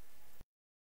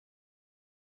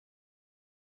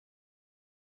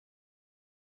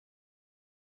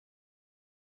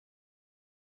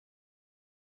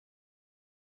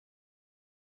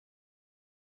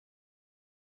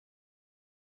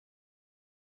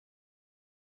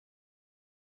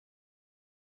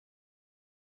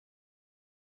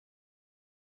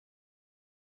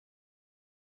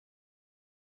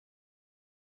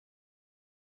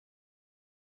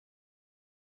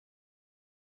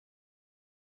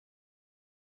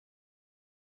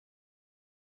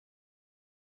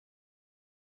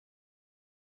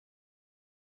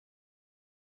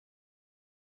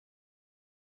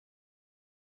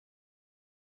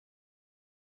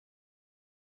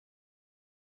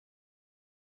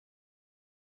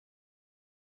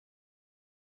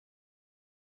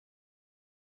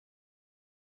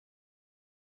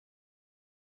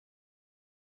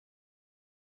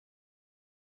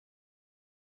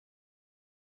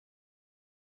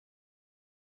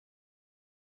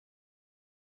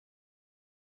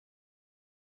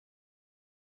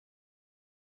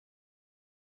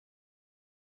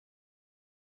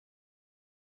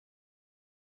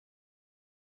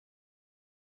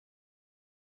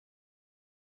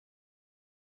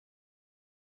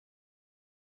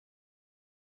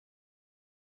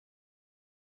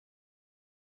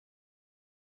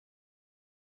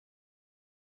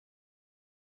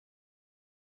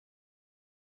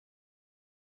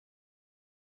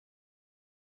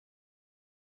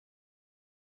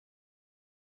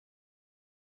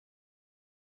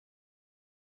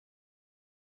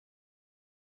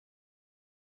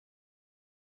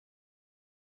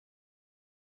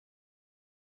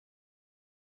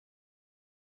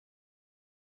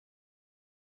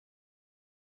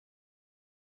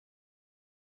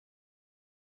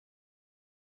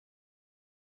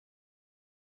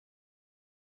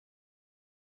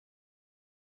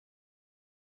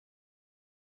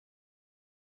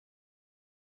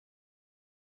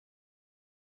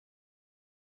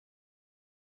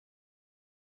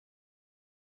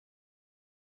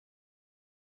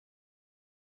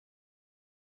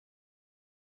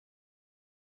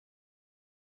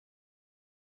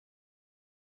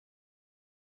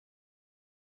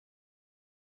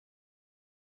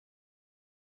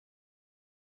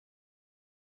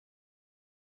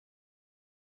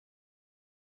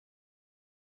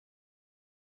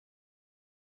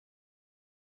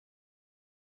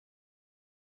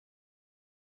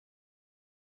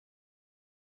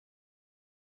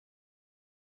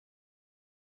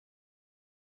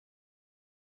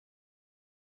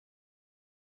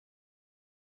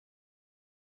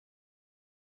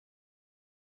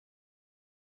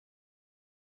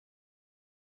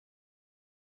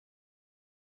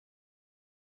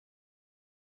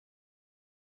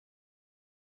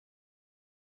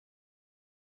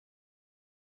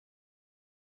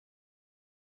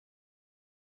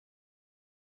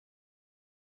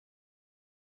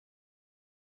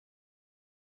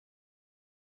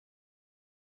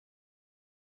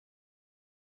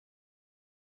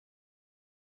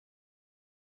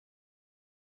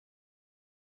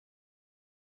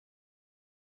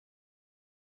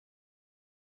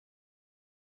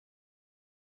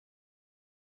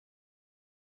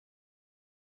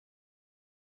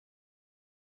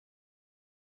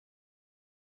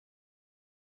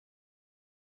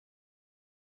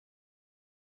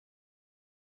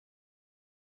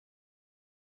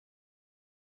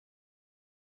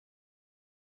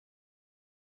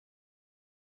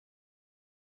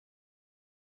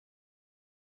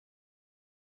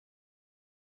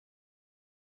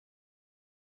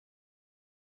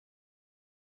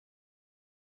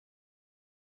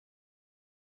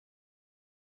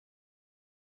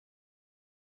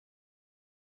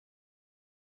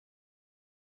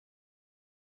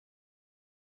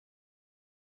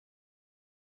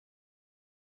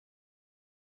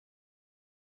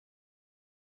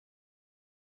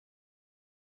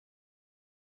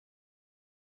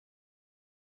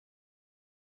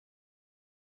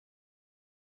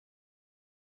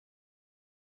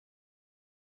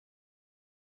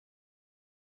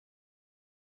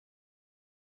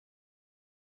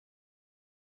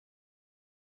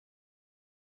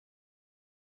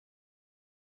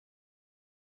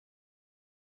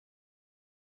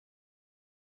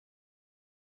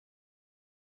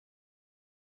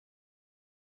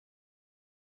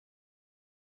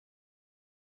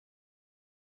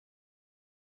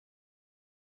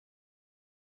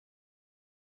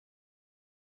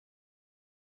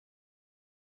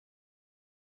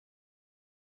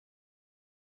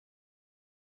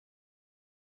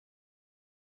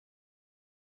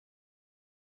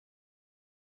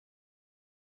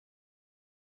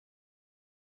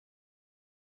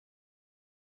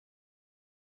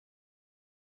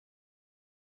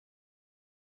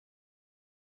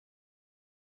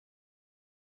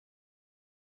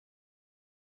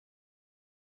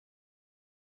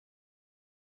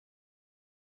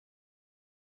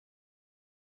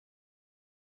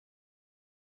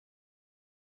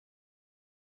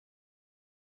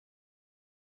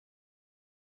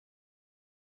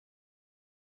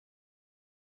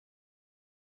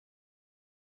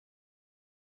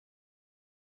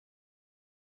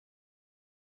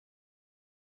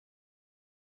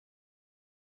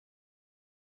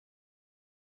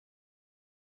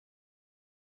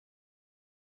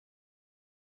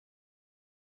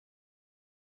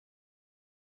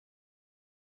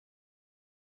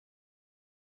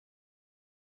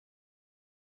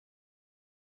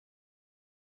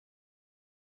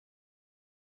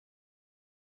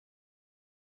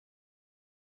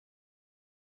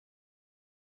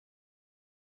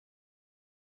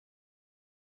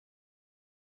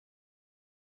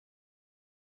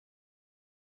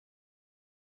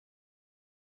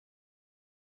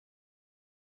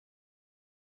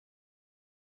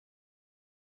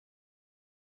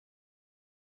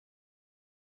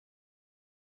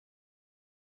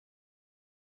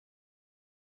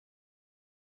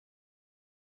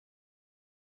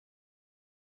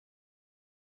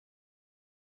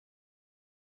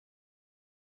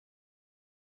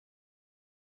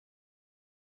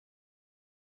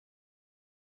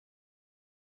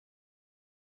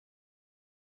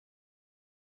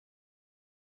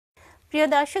 প্রিয়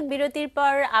দর্শক, বিরতির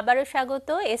পর আবারও স্বাগত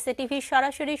এসএটিভির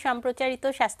সরাসরি সম্প্রচারিত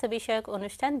স্বাস্থ্য বিষয়ক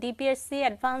অনুষ্ঠান ডিপিআরসি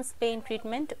অ্যাডভান্স পেইন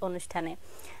ট্রিটমেন্ট অনুষ্ঠানে।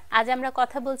 আজ আমরা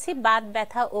কথা বলছি বাত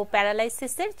ব্যথা ও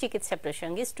প্যারালাইসিসের চিকিৎসা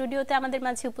প্রসঙ্গে। স্টুডিওতে আমাদের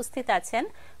মাঝে উপস্থিত আছেন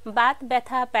বাত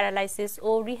ব্যথা, প্যারালাইসিস ও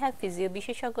রিহ্যাব ফিজিও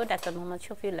বিশেষজ্ঞ ডাক্তার মোহাম্মদ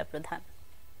শফিউল্লাহ প্রধান।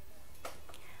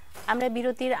 আমরা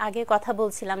বিরতির আগে কথা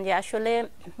বলছিলাম যে আসলে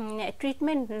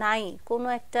ট্রিটমেন্ট নাই, কোনো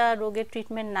একটা রোগের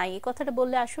ট্রিটমেন্ট নাই। এই কথাটা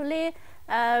বললে আসলে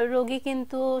রোগী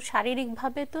কিন্তু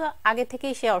শারীরিকভাবে তো আগে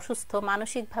থেকেই সে অসুস্থ,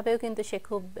 মানসিকভাবেও কিন্তু সে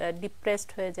খুব ডিপ্রেসড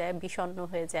হয়ে যায়, বিষণ্ণ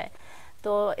হয়ে যায়।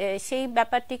 তো সেই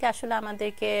ব্যাপারটিকে আসলে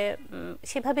আমাদেরকে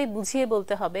সেভাবেই বুঝিয়ে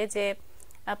বলতে হবে যে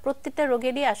প্রত্যেকটা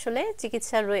রোগেরই আসলে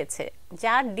চিকিৎসা রয়েছে।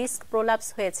 যার ডিস্ক প্রোলাপস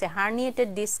হয়েছে, হার্নিয়েটেড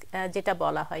ডিস্ক যেটা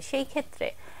বলা হয়, সেই ক্ষেত্রে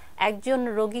একজন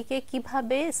রোগীকে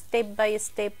কিভাবে স্টেপ বাই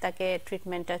স্টেপ তাকে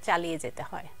ট্রিটমেন্টটা চালিয়ে যেতে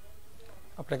হয়।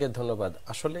 আপনাকে ধন্যবাদ।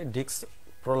 আসলে ডিস্ক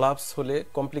প্রলাপস হলে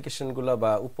কমপ্লিকেশনগুলো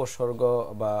বা উপসর্গ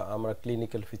বা আমরা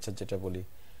ক্লিনিক্যাল ফিচার যেটা বলি,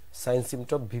 সাইন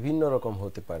সিমটম বিভিন্ন রকম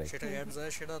হতে পারে।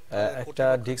 একটা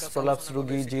ডিস্ক প্রলাপস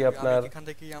রোগী যে আপনার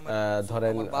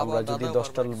ধরেন আমরা যদি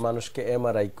 10টা মানুষকে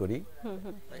এমআরআই করি,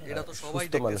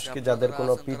 সুস্থ মানুষকে যাদের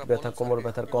কোনো পিঠ ব্যথা, কোমর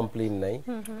ব্যথার কমপ্লেইন নাই,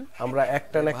 আমরা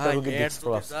একটা না একটা রোগী ডিস্ক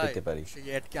প্রলাপস পেতে পারি।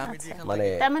 মানে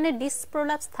তার মানে ডিস্ক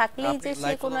প্রলাপস থাকলেই যে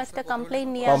সে কোনো একটা কমপ্লেইন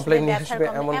নিয়ে আসবে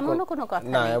এমন কোনো কথা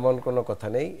না, এমন কোনো কথা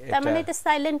নেই। তার মানে এটা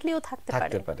সাইলেন্টলিও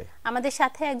থাকতে পারে। আমাদের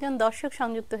সাথে একজন দর্শক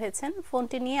সংযুক্ত হয়েছেন,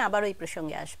 ফোনটি নিয়ে আবার ওই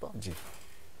প্রসঙ্গে আসবো। জি,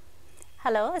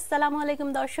 হ্যালো, আসসালামু আলাইকুম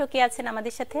দর্শক, কে আছেন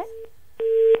আমাদের সাথে?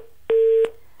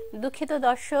 দুঃখিত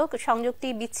দর্শক, সংযোগটি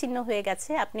বিচ্ছিন্ন হয়ে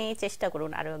গেছে, আপনি চেষ্টা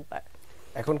করুন আরো একবার।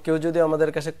 এখন কেউ যদি আমাদের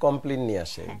কাছে কমপ্লেইন নিয়ে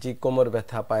আসে যে কোমর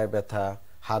ব্যথা, পায়ে ব্যথা,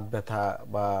 হাত ব্যথা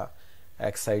বা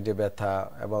এক সাইডে ব্যথা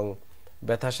এবং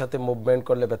ব্যথার সাথে মুভমেন্ট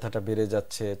করলে ব্যথাটা বেড়ে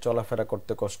যাচ্ছে, চলাফেরা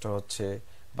করতে কষ্ট হচ্ছে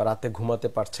বা রাতে ঘুমাতে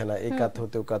পারছে না, এই কাত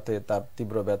হতে কাতে তার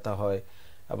তীব্র ব্যথা হয়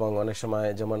এবং অনেক সময়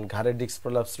যেমন ঘাড়ের ডিস্ক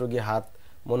প্রলাপস রোগী হাত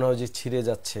মনে হয় যে ছিঁড়ে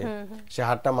যাচ্ছে, সে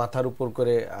হাতটা মাথার উপর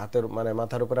করে হাতের মানে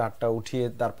মাথার উপরে হাতটা উঠিয়ে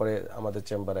তারপরে আমাদের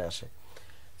চেম্বারে আসে।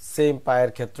 সেম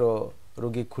পায়ের ক্ষেত্র,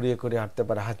 রোগী খুঁড়িয়ে খুঁড়িয়ে হাঁটতে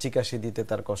পারে, হাঁচি কাশি দিতে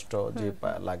তার কষ্ট যে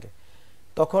লাগে,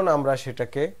 তখন আমরা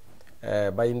সেটাকে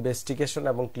বা ইনভেস্টিগেশন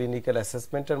এবং ক্লিনিক্যাল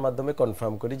অ্যাসেসমেন্টের মাধ্যমে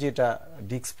কনফার্ম করি যে এটা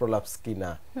ডিস্ক প্রলাপস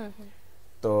কিনা।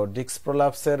 তো ডিস্ক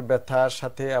প্রলাপসের ব্যথার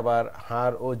সাথে আবার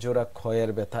হাড় ও জোড়া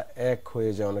ক্ষয়ের ব্যথা এক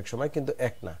হয়ে যায় অনেক সময়, কিন্তু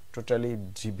এক না, টোটালি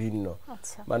ভিন্ন,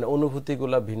 মানে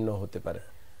অনুভূতিগুলো ভিন্ন হতে পারে।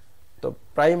 তো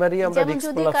প্রাইমারি আমরা ডিস্ক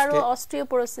প্রলাপসকে, যদি কারো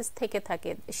অস্টিওপোরোসিস থেকে থাকে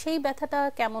সেই ব্যথাটা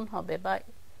কেমন হবে বা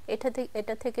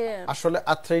এটা থেকে আসলে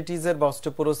আর্থ্রাইটিসের বা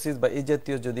অস্টিওপোরোসিস বা এই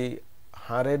জাতীয় যদি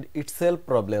হাড়ের ইটসেলফ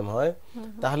প্রবলেম হয়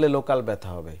তাহলে লোকাল ব্যথা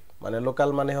হবে। মানে লোকাল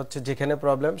মানে হচ্ছে যেখানে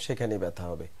প্রবলেম সেখানেই ব্যথা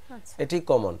হবে, এটি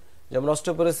কমন। যেমন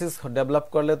অস্টিওপোরোসিস ডেভেলপ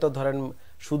করলে তো ধরেন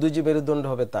শুধু যে মেরুদণ্ড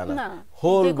হবে তা না,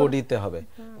 হোল বডিতে হবে।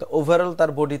 তো ওভারঅল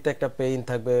তার বডিতে একটা পেইন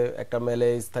থাকবে, একটা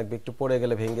ম্যালেজ থাকবে, একটু পড়ে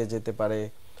গেলে ভেঙে যেতে পারে,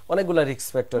 অনেকগুলা রিস্ক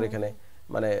ফ্যাক্টর এখানে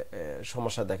মানে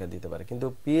সমস্যা দেখা দিতে পারে। কিন্তু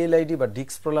পিএলআইডি বা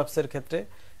ডিস্ক প্রলাপসের ক্ষেত্রে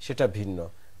সেটা ভিন্ন।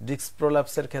 ডিস্ক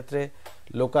প্রলাপসের ক্ষেত্রে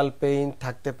লোকাল পেইন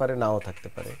থাকতে পারে, নাও থাকতে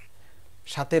পারে,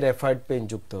 সাথে রেফার্ড পেইন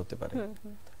যুক্ত হতে পারে।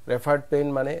 রেফার্ড পেইন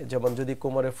মানে যেমন যদি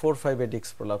কোমরে 4-5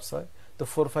 ডিস্ক প্রলাপস হয়, তো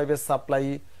 4-5 এর সাপ্লাই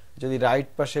যদি রাইট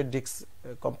পাশে ডিস্ক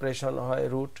কম্প্রেশন হয়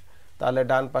রুট, তাহলে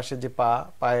ডান পাশে যে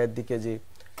পায়ের দিকে যে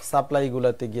সাপ্লাই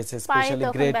গুলাতে গিয়েছে, স্পেশালি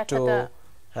গ্রেড 2,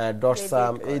 হ্যাঁ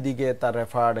ডরসাম, এই দিকে তার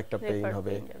রেফার্ড একটা পেইন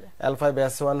হবে।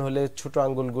 L5S1 হলে ছোট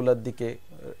আঙ্গুলগুলোর দিকে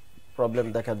প্রবলেম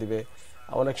দেখা দিবে,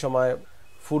 অনেক সময়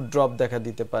ফুট ড্রপ দেখা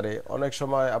দিতে পারে, অনেক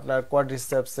সময় আপনার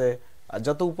কোয়াড্রিসেপসে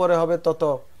যত উপরে হবে তত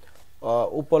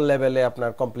উপর লেভেলে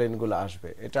আপনার কমপ্লেইন গুলো আসবে।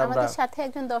 এটা আমরা আমাদের সাথে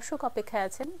একজন দর্শক অপেক্ষায়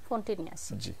আছেন, ফোনটি নিয়ে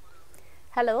আসি। জি,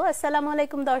 হ্যালো, আসসালামু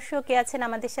আলাইকুম দর্শক, কে আছেন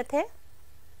আমাদের সাথে?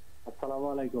 আসসালামু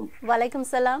আলাইকুম। ওয়ালাইকুম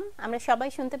সালাম, আমরা সবাই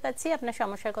শুনতে পাচ্ছি, আপনার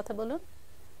সমস্যার কথা বলুন।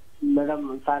 ম্যাডাম,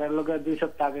 স্যারের লগে 2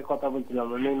 সপ্তাহ আগে কথা বলছিলাম,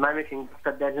 আমি মাইমিং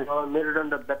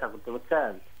মেরুদণ্ড ব্যথা করতে,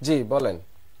 বুঝছেন? জি বলেন।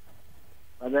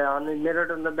 আমি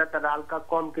মেরুদণ্ড ব্যথা হালকা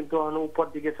কম, কিন্তু উপর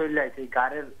দিকে চলে আইছে,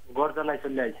 ঘাড়ের গর্দনায়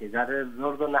চলে আইছে, ঘাড়ের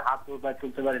গর্দনায় হাত বা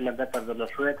তুলতে পারি না, ব্যথার জন্য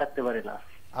শুয়ে থাকতে পারি না।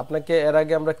 আপনাকে এর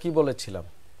আগে আমরা কি বলেছিলাম?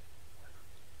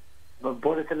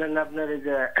 বলেছিলেন আপনার এই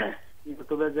যে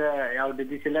ইউটিউবে যে আউডি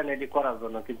দিছিলেন এডি করার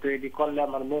জন্য, কিন্তু এডি করলে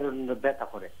আমার মেরুদণ্ড ব্যথা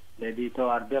করে, এডি তো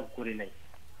আর ব্যায়াম করি নাই।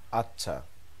 আচ্ছা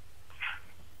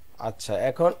আচ্ছা,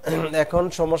 এখন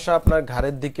সমস্যা আপনার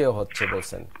ঘাড়ের দিকেও হচ্ছে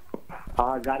বলছেন?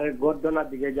 হ্যাঁ, ঘাড়ের গর্দনার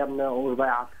দিকে যে আমরা ওর ভাই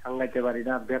হাত সাঙ্গাইতে পারি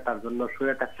না, ব্যথার জন্য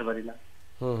শুয়ে থাকতে পারি না।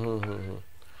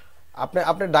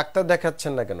 আপনি ডাক্তার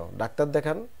দেখাচ্ছেন না কেন? ডাক্তার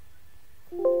দেখান।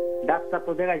 ডাক্তার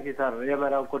তো দেখাইছি স্যার,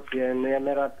 এমআরআই করছি,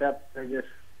 এমআরআইতে যে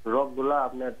রোগগুলো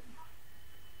আপনার।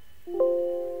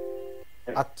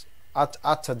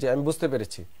 আচ্ছা জি, আমি বুঝতে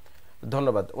পেরেছি।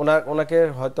 ধন্যবাদ। ওনাকে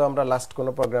হয়তো আমরা লাস্ট কোন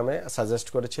প্রোগ্রামে সাজেস্ট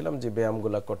করেছিলাম যে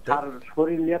ব্যায়ামগুলো করতে। আর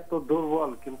শরীর নিয়ে তো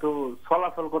দুর্বল, কিন্তু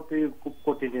চলাচল করতে খুব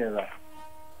কঠিন হয়ে যায়।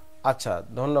 আচ্ছা,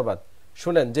 ধন্যবাদ।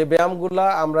 শুনেন, যে ব্যায়ামগুলা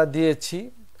আমরা দিয়েছি,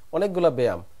 অনেকগুলা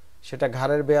ব্যায়াম, সেটা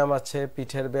ঘাড়ের ব্যায়াম আছে,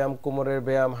 পিঠের ব্যায়াম, কোমরের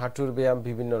ব্যায়াম, হাঁটুর ব্যায়াম,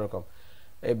 বিভিন্ন রকম।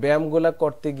 এই ব্যায়ামগুলা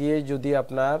করতে গিয়ে যদি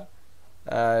আপনার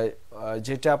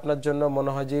যেটা আপনার জন্য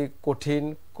মনে হয় যে কঠিন,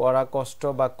 করা কষ্ট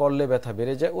বা করলে ব্যথা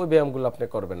বেড়ে যায়, ওই ব্যায়ামগুলো আপনি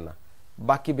করবেন না,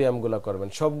 বাকি ব্যায়ামগুলো করবেন।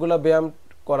 সবগুলা ব্যায়াম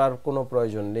করার কোনো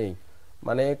প্রয়োজন নেই।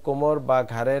 মানে কোমর বা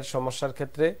ঘাড়ের সমস্যার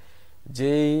ক্ষেত্রে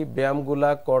যেই ব্যায়ামগুলা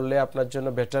করলে আপনার জন্য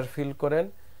বেটার ফিল করেন,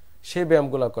 সেই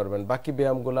ব্যায়ামগুলো করবেন, বাকি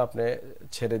ব্যায়ামগুলো আপনি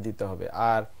ছেড়ে দিতে হবে।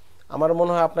 আর আমার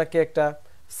মনে হয় আপনাকে একটা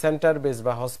সেন্টার বেস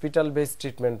বা হসপিটাল বেস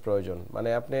ট্রিটমেন্ট প্রয়োজন। মানে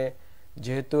আপনি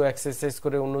যেহেতু এক্সারসাইজ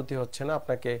করে উন্নতি হচ্ছে না,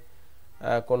 আপনাকে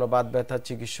কোনো বাত ব্যথা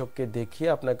চিকিৎসককে দেখিয়ে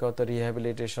আপনাকে হয়তো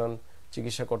রিহ্যাবিলিটেশন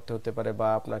চিকিৎসা করতে হতে পারে, বা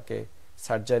আপনাকে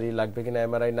সার্জারি লাগবে কিনা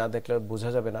এমআরআই না দেখলে বোঝা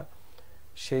যাবে না,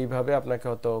 সেইভাবে আপনাকে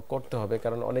হয়তো করতে হবে।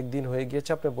 কারণ অনেক দিন হয়ে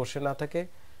গিয়েছে, আপনি বসে না থাকে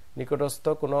নিকটস্থ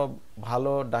কোনো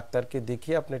ভালো ডাক্তারকে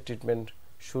দেখিয়ে আপনি ট্রিটমেন্ট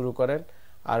শুরু করেন।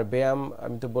 আর ব্যায়াম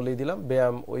আমি তো বলেই দিলাম,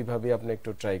 ব্যায়াম ওইভাবে আপনি একটু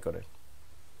ট্রাই করেন।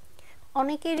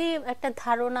 অনেকেরই একটা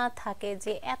ধারণা থাকে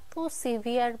যে এত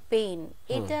সিভিয়ার পেইন,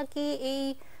 এটা কি এই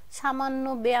সামান্য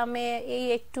ব্যায়ামে, এই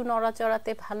একটু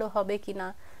নড়াচড়াতে ভালো হবে কিনা,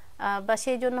 বা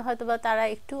সেই জন্য হয়তো বা তারা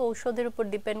একটু ঔষধের উপর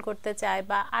ডিপেন্ড করতে চায়,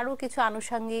 বা আরো কিছু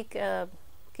আনুষঙ্গিক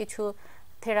কিছু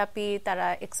থেরাপি তারা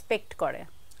এক্সপেক্ট করে।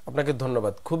 আপনাকে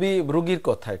ধন্যবাদ। খুবই রোগীর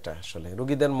কথা, এটা আসলে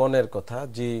রোগীদের মনের কথা,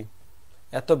 যে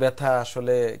এত ব্যথা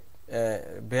আসলে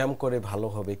ব্যায়াম করে ভালো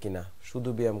হবে কিনা, শুধু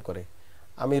ব্যায়াম করে।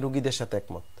 আমি রোগীদের সাথে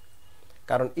একমত,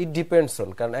 কারণ ইট ডিপেন্ডস অন,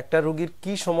 কারণ একটা রোগীর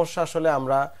কি সমস্যা আসলে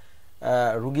আমরা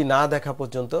রোগী না দেখা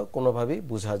পর্যন্ত কোনোভাবেই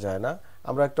বোঝা যায় না।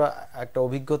 আমরা একটা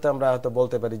অভিজ্ঞতা আমরা হয়তো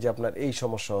বলতে পারি যে আপনার এই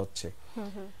সমস্যা হচ্ছে।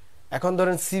 এখন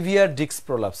ধরেন সিভিয়ার ডিস্ক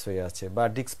প্রোলাপস হয়ে আছে, বা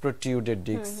ডিস্ক প্রোটিউডেড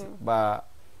ডিস্ক, বা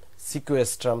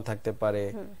সিকুয়েস্ট্রাম থাকতে পারে।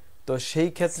 তো সেই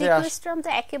ক্ষেত্রে সিকুয়েস্ট্রাম তো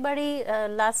একেবারেই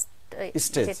লাস্ট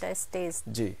স্টেজ,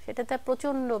 জি, সেটাতে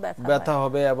প্রচন্ড ব্যথা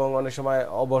হবে, এবং অনেক সময়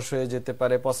অবশ হয়ে যেতে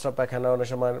পারে, প্রস্রাব পায়খানা, অনেক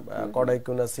সময়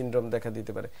কডাইকুনা সিনড্রোম দেখা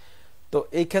দিতে পারে। তো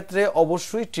এই ক্ষেত্রে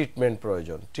অবশ্যই ট্রিটমেন্ট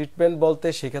প্রয়োজন। ট্রিটমেন্ট বলতে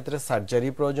সেক্ষেত্রে সার্জারি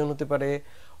প্রয়োজন হতে পারে,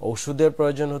 ঔষধের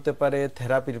প্রয়োজন হতে পারে,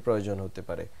 থেরাপির প্রয়োজন হতে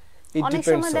পারে। অনেক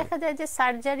সময় দেখা যায় যে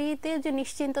সার্জারিতে যে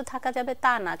নিশ্চিন্ত থাকা যাবে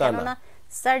তা না, কেননা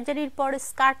সার্জারির পরে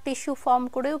স্কার টিস্যু ফর্ম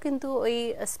করেও কিন্তু ওই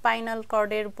স্পাইনাল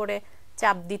কর্ডের উপরে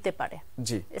চাপ দিতে পারে,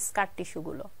 জি, স্কার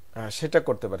টিস্যুগুলো, সেটা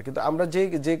করতে পারে। কিন্তু আমরা যে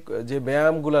যে যে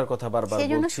ব্যায়ামগুলোর কথা বারবার বলছি,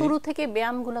 সেজন্য শুরু থেকে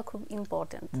ব্যায়ামগুলো খুব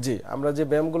ইম্পর্টেন্ট। জি, আমরা যে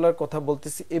ব্যায়ামগুলোর কথা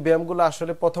বলতেছি, এই ব্যায়ামগুলো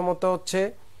আসলে প্রথমত হচ্ছে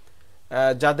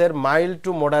যাদের মাইল্ড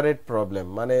টু মডারেট প্রবলেম,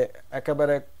 মানে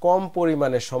একেবারে কম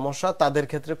পরিমাণে সমস্যা, তাদের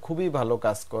ক্ষেত্রে খুবই ভালো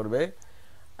কাজ করবে।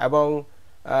 এবং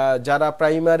যারা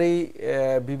প্রাইমারি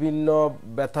বিভিন্ন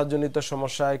ব্যথাজনিত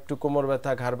সমস্যা, একটু কোমর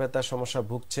ব্যথা, ঘাড় ব্যথা সমস্যা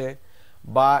ভুগছে,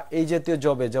 বা এই জাতীয়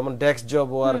জবে, যেমন ডেস্ক জব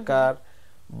ওয়ার্কার,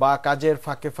 বা কাজের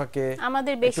ফাঁকে ফাঁকে,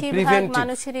 আমাদের বেশিরভাগ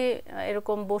মানুষেরই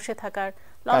এরকম বসে থাকার,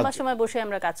 লম্বা সময় বসে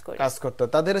আমরা কাজ করতে,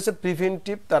 তাদের হচ্ছে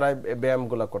প্রিভেন্টিভ, তারা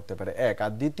ব্যায়ামগুলো করতে পারে এক।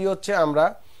 আর দ্বিতীয় হচ্ছে আমরা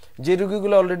যে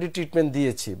রোগীগুলো অলরেডি ট্রিটমেন্ট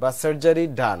দিয়েছি বা সার্জারি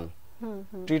ডান,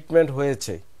 ট্রিটমেন্ট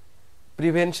হয়েছে,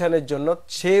 প্রিভেনশনের জন্য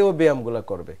সেও ব্যায়ামগুলো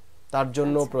করবে, তার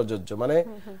জন্য প্রযোজ্য। মানে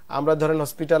আমরা ধরেন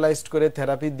হসপিটালাইজড করে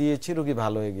থেরাপি দিয়েছি, রোগী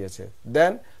ভালো হয়ে গিয়েছে,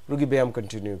 দেন রোগী ব্যায়াম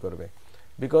কন্টিনিউ করবে,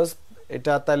 বিকজ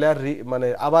এটা তাহলে আর মানে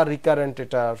আবার রিকারেন্ট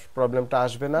এটা প্রবলেমটা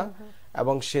আসবে না,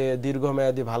 এবং সে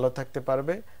দীর্ঘমেয়াদী ভালো থাকতে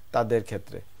পারবে তাদের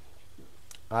ক্ষেত্রে।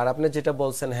 আর আপনি যেটা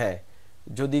বলছেন, হ্যাঁ,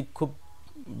 যদি খুব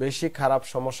বেশি খারাপ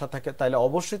সমস্যা থাকে তাহলে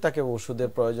অবশ্যই তাকে ওষুধের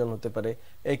প্রয়োজন হতে পারে,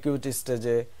 একিউট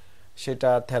স্টেজে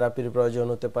সেটা থেরাপির প্রয়োজন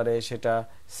হতে পারে, সেটা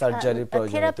সার্জারির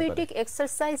প্রয়োজন হতে পারে। থেরাপিউটিক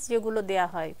এক্সারসাইজ যেগুলো দেয়া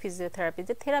হয় ফিজিওথেরাপি,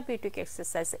 যে থেরাপিউটিক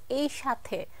এক্সারসাইজ, এই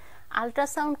সাথে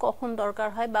আল্ট্রাসাউন্ড কখন দরকার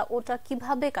হয়, বা ওটা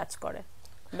কিভাবে কাজ করে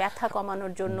ব্যথা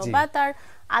কমানোর জন্য, বা তার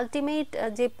আলটিমেট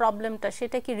যে প্রবলেমটা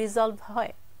সেটা কি রিজলভ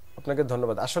হয়? আপনাকে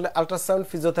ধন্যবাদ। আসলে আল্ট্রাসাউন্ড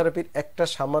ফিজিওথেরাপির একটা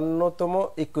সামান্যতম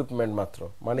ইকুইপমেন্ট মাত্র,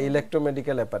 মানে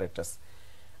ইলেকট্রোমেডিক্যাল অ্যাপারেটাস।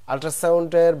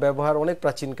 আল্ট্রাসাউন্ডের ব্যবহার অনেক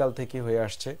প্রাচীনকাল থেকে হয়ে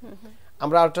আসছে।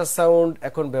 আমরা আল্ট্রাসাউন্ড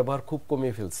এখন ব্যবহার খুব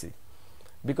কমিয়ে ফেলছি,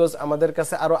 বিকজ আমাদের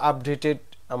কাছে আরো আপডেটেড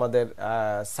আমাদের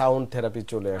সাউন্ড থেরাপি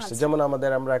চলে আসছে। যেমন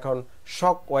আমরা এখন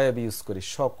শক ওয়েভ ইউজ করি,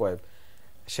 শক ওয়েভ,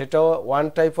 সেটাও ওয়ান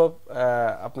টাইপ অফ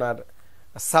আপনার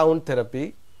সাউন্ড থেরাপি,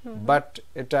 বাট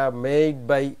এটা made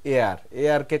by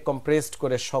air K compressed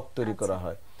করে শক তৈরি করা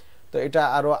হয়। তো এটা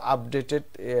আরো আপডেটেড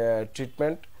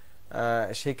ট্রিটমেন্ট।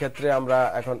 সেই ক্ষেত্রে আমরা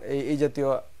এখন এই জাতীয়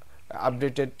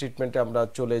আপডেটেড ট্রিটমেন্টে আমরা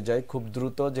চলে যাই খুব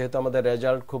দ্রুত, যেহেতু আমাদের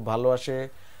রেজাল্ট খুব ভালো আসে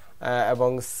এবং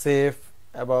সেফ,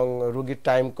 এবং রোগীর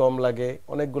টাইম কম লাগে,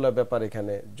 অনেকগুলো ব্যাপার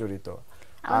এখানে জড়িত।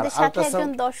 আমাদের সাথে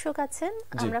একজন দর্শক আছেন,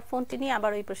 আমরা ফোনটি নিয়ে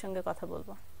আবার ওই প্রসঙ্গে কথা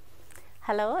বলবো।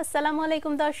 হ্যালো, আসসালামু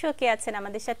আলাইকুম দর্শক, কে আছেন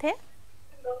আমাদের সাথে?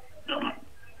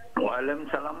 ওয়ালাইকুম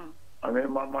সালাম, আমি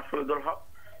মোহাম্মদ শহীদুল হক,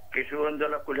 কিশোরগঞ্জ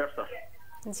জেলা কুলিয়ারচর।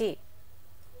 জি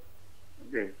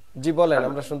জি জি বলেন,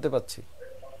 আমরা শুনতে পাচ্ছি।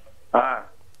 হ্যাঁ,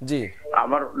 জি,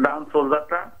 আমার ডান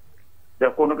শোল্ডারটা যে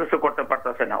কোনো কিছু করতে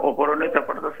পারতেছে না, ওপরও নিতে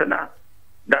পারতেছে না,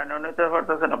 ডাইনও নিতে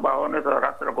পারতেছে না, বাও নিতে,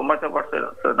 রাত্রে ঘুমাইতে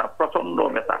পারতেছে না, প্রচন্ড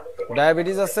ব্যথা।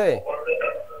 ডায়াবেটিস আছে?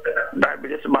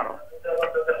 ডায়াবেটিস 12।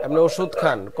 আপনি ওষুধ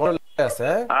খান? কোন আছে?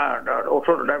 হ্যাঁ,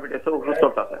 ওষুধ, ডায়াবেটিসের ওষুধ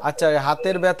চলতেছে। আচ্ছা,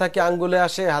 হাতের ব্যথা কি আঙ্গুলে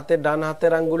আসে? হাতের ডান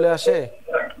হাতের আঙ্গুলে আসে?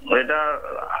 এটা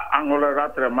আঙ্গুলের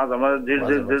রাত্রে মাঝে মাঝে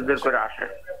ধীরে ধীরে করে আসে।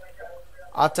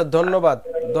 আচ্ছা, ধন্যবাদ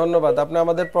ধন্যবাদ। আপনি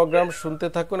আমাদের প্রোগ্রাম শুনতে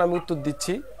থাকুন, আমি উত্তর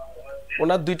দিচ্ছি।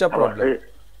 ওনার দুইটা প্রবলেম,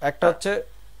 একটা হচ্ছে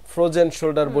ফ্রোজেন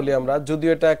শোল্ডার বলি আমরা,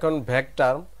 যদিও এটা এখন ভ্যাগ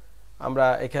টার্ম। আমরা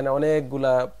এখানে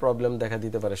অনেকগুলা প্রবলেম দেখা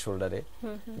দিতে পারে শোল্ডারে,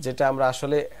 যেটা আমরা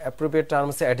আসলে অ্যাপ্রোপ্রিয়েট টার্ম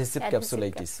হচ্ছে অ্যাডহেসিভ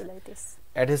ক্যাপসুলাইটিস।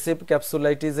 অ্যাডহেসিভ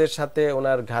ক্যাপসুলাইটিস এর সাথে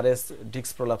ওনার ঘাড়ে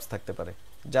ডিস্ক প্রলাপস থাকতে পারে,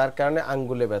 যার কারণে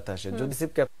আঙ্গুলে ব্যথা আসে। যদি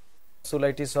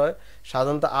ক্যাপসুলাইটিস হয়,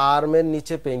 সাধারণত আর্মের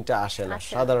নিচে পেইনটা আসে না।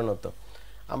 সাধারণত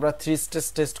আমরা 3 স্টেজ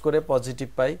টেস্ট করে পজিটিভ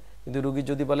পাই, কিন্তু রোগী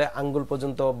যদি বলে আঙ্গুল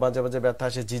পর্যন্ত মাঝে মাঝে ব্যথা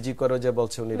আসে, ঝিঝি করে, যে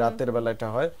বলছে উনি রাতের বেলা এটা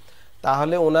হয়,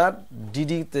 তাহলে ওনার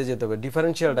ডিডিতে যেতে হবে,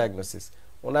 ডিফারেন্সিয়াল ডায়াগনোসিস।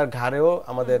 ওনার ঘাড়েও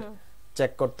আমাদের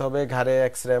চেক করতে হবে, ঘাড়ে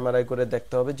এক্সরে এমআরআই করে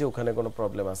দেখতে হবে যে ওখানে কোনো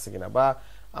প্রবলেম আছে কিনা, বা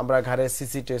আমরা ঘাড়ে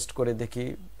সিসি টেস্ট করে দেখি,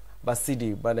 বা সিডি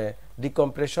মানে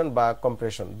ডিকম্প্রেশন বা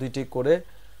কম্প্রেশন, দুইটি করে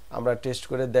আমরা টেস্ট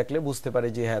করে দেখলে বুঝতে পারি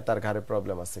যে হ্যাঁ তার ঘাড়ে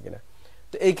প্রবলেম আছে কিনা।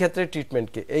 তো এই ক্ষেত্রে ট্রিটমেন্ট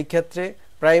কি? এই ক্ষেত্রে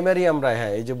প্রাইমারি আমরা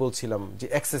হ্যাঁ এই যে বলছিলাম যে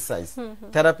এক্সারসাইজ,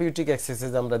 থেরাপিউটিক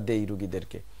এক্সারসাইজ আমরা দেই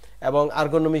রোগীদেরকে, এবং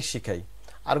আর্গোনমিক্স শিখাই।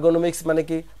 আর্গোনমিক্স মানে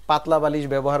কি? পাতলা বালিশ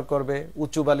ব্যবহার করবে,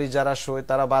 উঁচু বালিশ যারা শোয়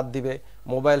তারা বাদ দিবে,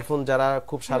 মোবাইল ফোন যারা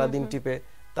খুব সারাদিন টিপে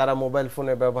তারা মোবাইল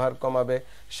ফোনের ব্যবহার কমাবে,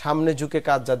 সামনে ঝুঁকে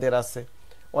কাজ যাদের আছে,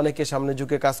 অনেকে সামনে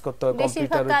ঝুঁকে কাজ করতে হয়,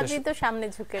 কম্পিউটার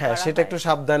হ্যাঁ সেটা একটু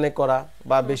সাবধানে করা,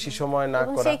 বা বেশি সময় না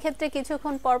করা। সেই ক্ষেত্রে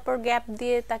কিছুক্ষণ পর পর গ্যাপ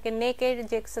দিয়ে তাকে নেকের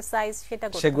যে এক্সারসাইজ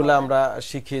সেগুলো আমরা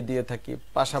শিখিয়ে দিয়ে থাকি।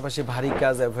 পাশাপাশি ভারী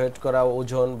কাজ অ্যাভয়েড করা,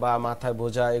 ওজন বা মাথায়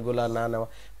বোঝা এগুলা না নেওয়া,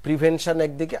 প্রিভেনশন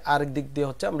একদিকে, আরেক দিক দিয়ে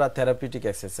হচ্ছে আমরা থেরাপিউটিক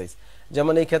এক্সারসাইজ।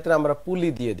 যেমন এই ক্ষেত্রে আমরা পুলি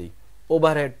দিয়ে দিই,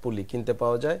 ওভারহেড পুলি কিনতে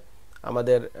পাওয়া যায়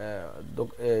আমাদের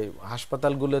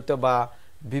হাসপাতালগুলোতে, বা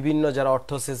বিভিন্ন যারা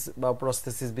অর্থোসিস বা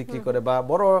প্রস্থেসিস বিক্রি করে, বা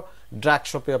বড় ড্রাগ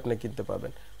শপে আপনি কিনতে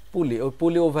পাবেন পুলি। ওই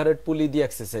পুলি, ওভারহেড পুলি দিয়ে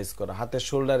এক্সারসাইজ করা, হাতের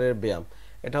শোল্ডারের ব্যায়াম।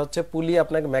 এটা হচ্ছে পুলি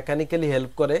আপনাকে মেকানিক্যালি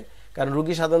হেল্প করে, কারণ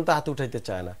রোগী সাধারণত হাত উঠাইতে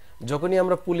চায় না। যখনই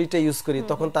আমরা পুলিটা ইউজ করি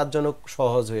তখন তার জন্য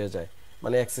সহজ হয়ে যায়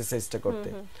মানে এক্সারসাইজটা করতে।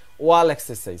 ওয়াল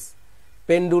এক্সারসাইজ,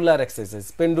 পেন্ডুলার এক্সারসাইজ,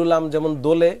 পেন্ডুলাম যেমন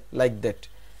দোলে, লাইক দ্যাট,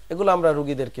 এগুলো আমরা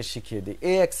রোগীদেরকে শিখিয়ে দিই।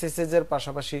 এই এক্সারসাইজের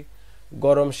পাশাপাশি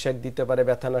গরম শেক দিতে পারে,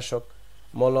 ব্যথানাশক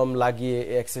মলম লাগিয়ে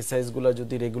এই এক্সারসাইজগুলো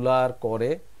যদি রেগুলার করে।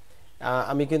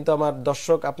 আমি কিন্তু আমার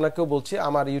দর্শক আপনাকেও বলছি,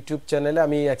 আমার ইউটিউব চ্যানেলে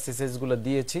আমি এই এক্সারসাইজগুলো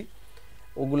দিয়েছি,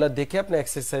 ওগুলা দেখে আপনি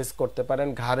এক্সারসাইজ করতে পারেন।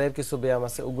 ঘাড়ের কিছু ব্যায়াম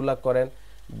আছে, ওগুলা করেন।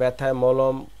 ব্যথায়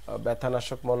মলম,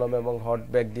 ব্যথানাশক মলম এবং হট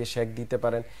ব্যাগ দিয়ে শেক দিতে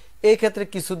পারেন। এই ক্ষেত্রে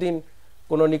কিছুদিন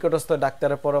কোনো নিকটস্থ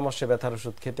ডাক্তারের পরামর্শে ব্যথার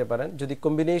ওষুধ খেতে পারেন। যদি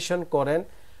কম্বিনেশন করেন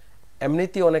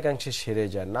এমনিতেই অনেকাংশে সেরে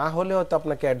যায়, না হলে হয়তো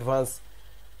আপনাকে অ্যাডভান্স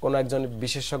কোনো একজন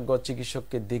বিশেষজ্ঞ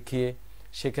চিকিৎসককে দেখিয়ে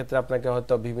সেক্ষেত্রে আপনাকে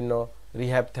হয়তো বিভিন্ন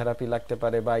রিহ্যাব থেরাপি লাগতে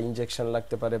পারে, বা ইনজেকশন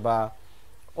লাগতে পারে, বা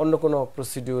অন্য কোনো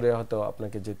প্রসিডিউরে হয়তো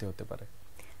আপনাকে যেতে হতে পারে।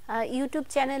 ইউটিউব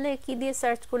চ্যানেলে কি দিয়ে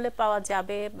সার্চ করলে পাওয়া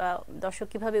যাবে, বা দর্শক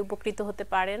কিভাবে উপকৃত হতে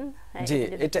পারেন? জি,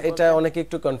 এটা অনেকে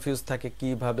একটু কনফিউজ থাকে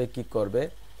কিভাবে কি করবে।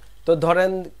 তো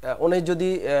ধরেন উনি যদি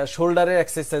শোল্ডারের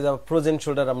এক্সারসাইজ, ফ্রোজেন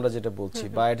শোল্ডার আমরা যেটা বলছি,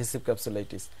 বা অ্যাডহেসিভ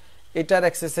ক্যাপসুলাইটিস, এটার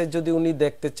এক্সারসাইজ যদি উনি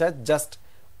দেখতে চায়, জাস্ট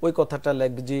ওই কথাটা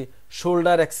লিখবে যে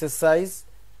shoulder exercise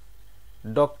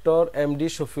doctor MD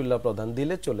Shafiullah প্রধান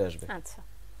দিলে চলে আসবে। আচ্ছা,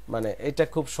 মানে এটা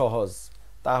খুব সহজ।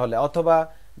 তাহলে অথবা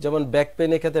যেমন ব্যাক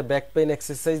পেইন, ক্ষেত্রে ব্যাক পেইন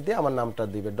এক্সারসাইজ দিয়ে আমার নামটা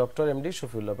দিবে ডক্টর এমডি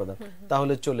শফিউল্লাহ প্রধান,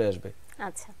 তাহলে চলে আসবে।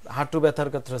 আচ্ছা, হাঁটু ব্যথার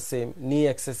ক্ষেত্রে সেম, নি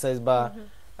এক্সারসাইজ বা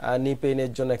নি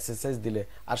পেইনের জন্য এক্সারসাইজ দিলে।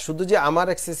 আর শুধু যে আমার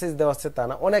এক্সারসাইজ দেওয়া আছে তা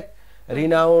না, অনেক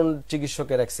রিনাউন্ড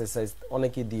চিকিৎসকের এক্সারসাইজ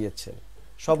অনেকেই দিয়েছেন,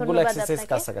 সবগুলো এক্সারসাইজ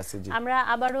কাছাকাছি। আমরা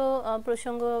আবারও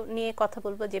প্রসঙ্গ নিয়ে কথা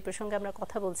বলবো, যে প্রসঙ্গে আমরা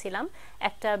কথা বলছিলাম।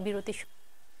 একটা বিরতি।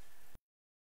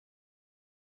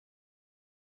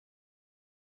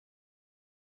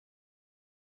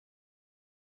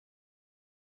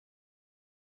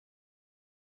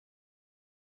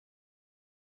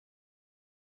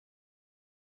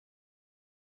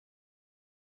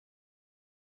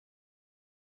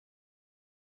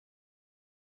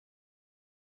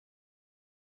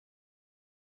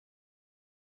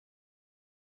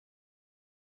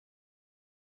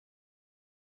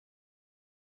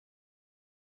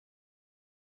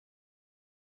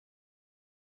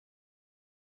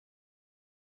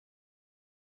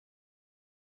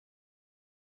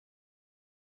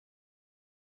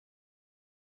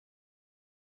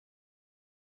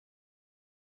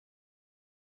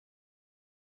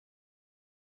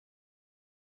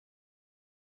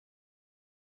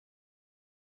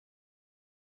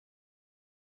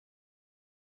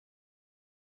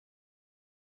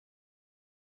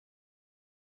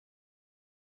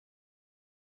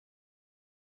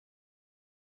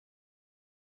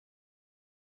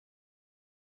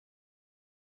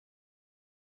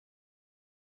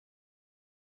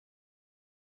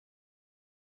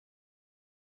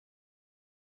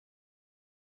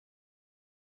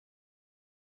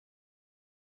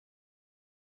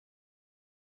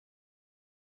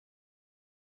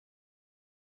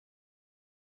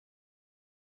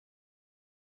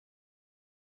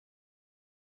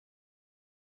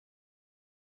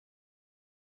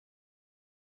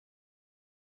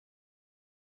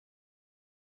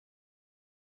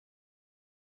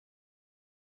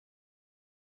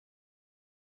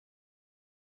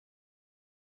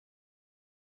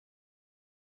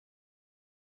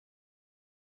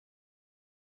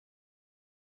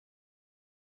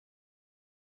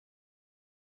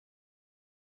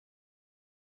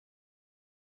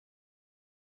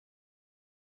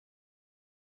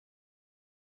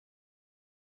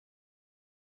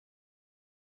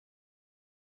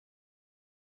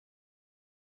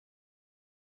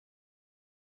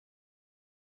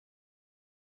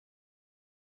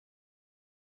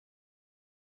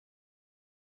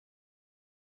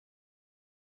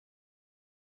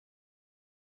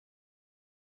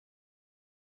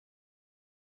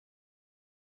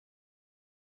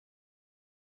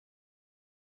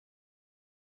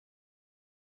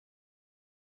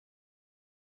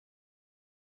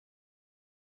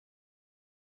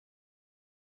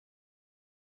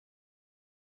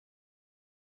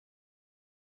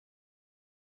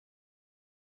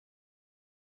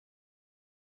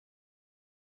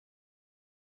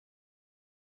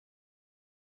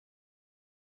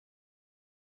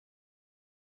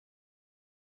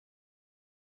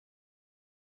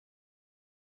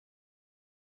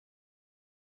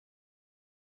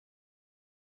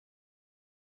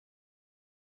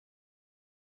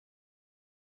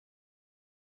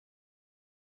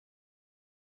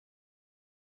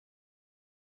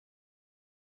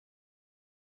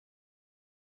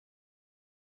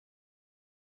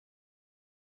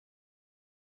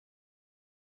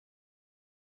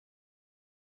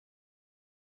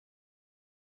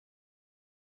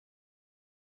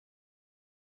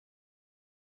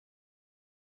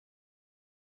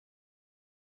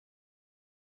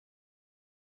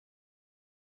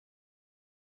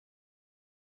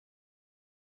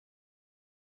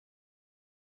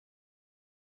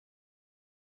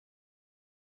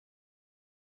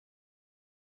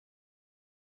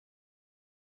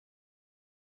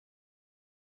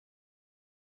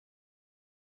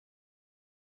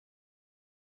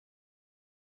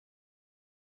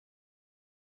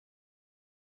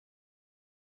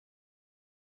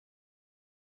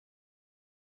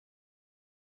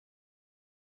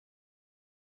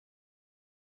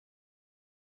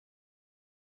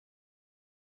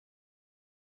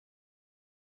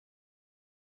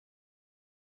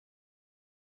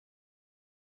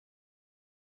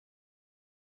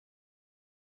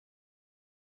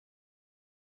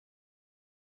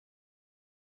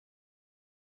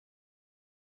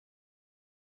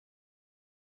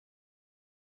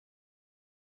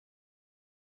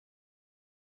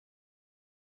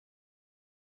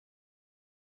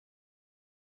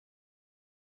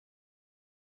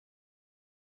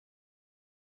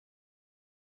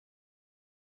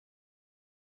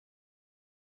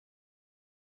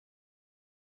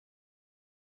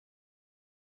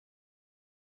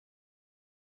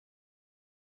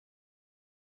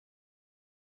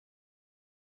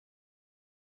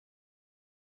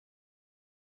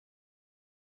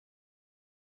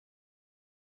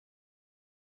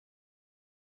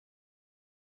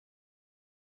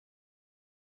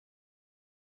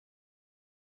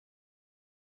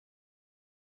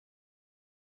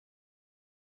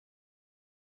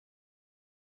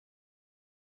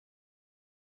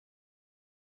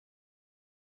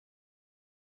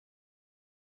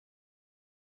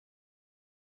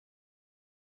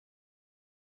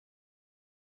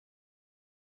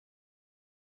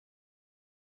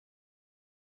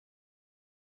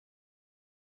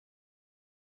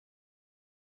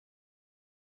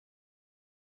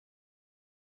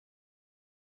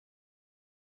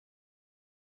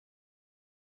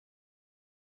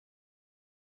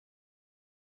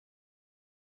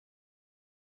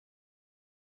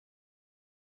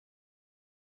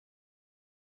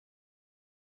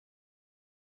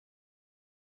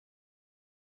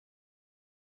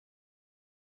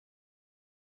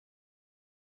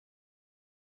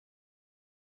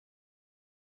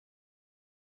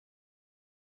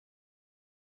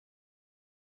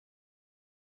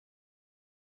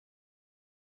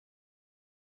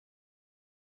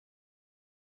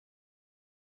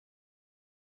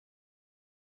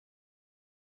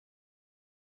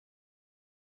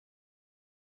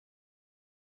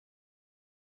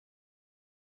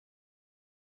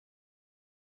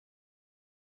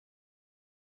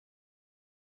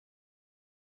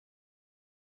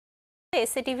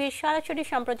 এসএটিভির সরাসরি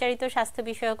সম্প্রচারিত স্বাস্থ্য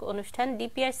বিষয়ক অনুষ্ঠান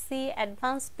ডিপিআরসি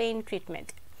অ্যাডভান্স পেইন ট্রিটমেন্ট।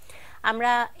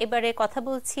 আমরা এবারে কথা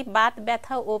বলছি বাত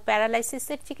ব্যথা ও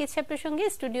প্যারালাইসিসের চিকিৎসা প্রসঙ্গে।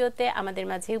 স্টুডিওতে আমাদের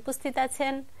মাঝে উপস্থিত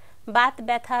আছেন বাত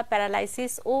ব্যথা,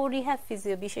 প্যারালাইসিস ও রিহ্যাব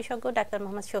ফিজিও বিশেষজ্ঞ ডাক্তার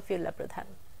মোহাম্মদ শফিউল্লাহ প্রধান।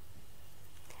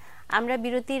 আমরা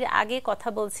বিরতির আগে কথা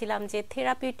বলছিলাম যে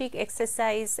থেরাপিউটিক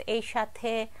এক্সারসাইজ, এই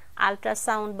সাথে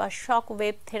আল্ট্রাসাউন্ড বা শক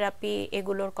ওয়েভ থেরাপি,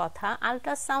 এগুলোর কথা।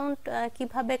 আল্ট্রাসাউন্ড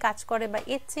কিভাবে কাজ করে, বা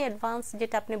এর চেয়ে অ্যাডভান্স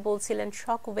যেটা আপনি বলছিলেন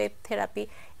শক ওয়েভ থেরাপি,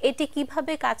 এটি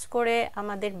কিভাবে কাজ করে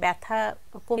আমাদের ব্যথা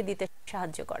কমিয়ে দিতে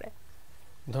সাহায্য করে?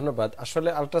 ধন্যবাদ। আসলে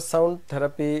আল্ট্রাসাউন্ড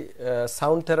থেরাপি,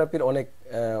 সাউন্ড থেরাপির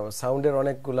সাউন্ডের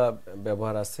অনেকগুলা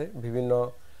ব্যবহার আছে। বিভিন্ন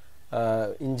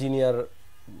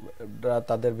ইঞ্জিনিয়াররা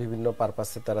তাদের বিভিন্ন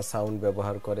পারপাসে তারা সাউন্ড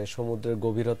ব্যবহার করে। সমুদ্রের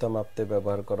গভীরতা মাপতে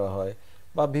ব্যবহার করা হয়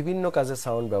বা বিভিন্ন কাজে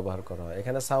সাউন্ড ব্যবহার করা হয়।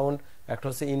 এখানে সাউন্ড একটা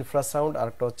হচ্ছে ইনফ্রাসাউন্ড,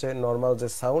 আরেকটা হচ্ছে নর্মাল যে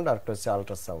সাউন্ড, আরেকটা হচ্ছে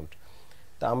আল্ট্রাসাউন্ড।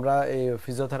 তা আমরা এই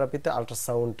ফিজিওথেরাপিতে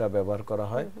আল্ট্রাসাউন্ডটা ব্যবহার করা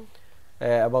হয়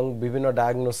এবং বিভিন্ন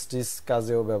ডায়াগনোস্টিস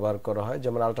কাজেও ব্যবহার করা হয়,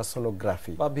 যেমন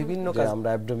আল্ট্রাসোনোগ্রাফি বা বিভিন্ন কাজ। আমরা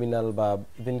অ্যাবডোমিনাল বা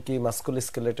ইভেন কি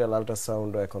মাস্কুলোস্কেলেটাল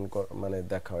আল্ট্রাসাউন্ড এখন মানে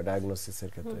দেখা হয় ডায়াগনোসিসের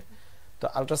ক্ষেত্রে। তো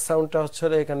আল্ট্রাসাউন্ডটা হচ্ছে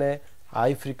এখানে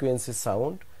হাই ফ্রিকোয়েন্সি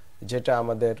সাউন্ড, যেটা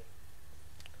আমাদের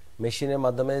মেশিনের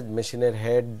মাধ্যমে, মেশিনের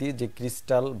হেড দিয়ে যে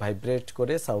ক্রিস্টাল ভাইব্রেট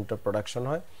করে সাউন্ডটা প্রোডাকশন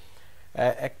হয়।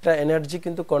 একটা এনার্জি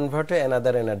কিন্তু কনভার্ট হয়ে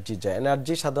অ্যানাদার এনার্জি যায়।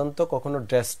 এনার্জি সাধারণত কখনো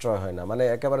ডেস্ট্রয় হয় না, মানে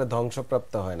একেবারে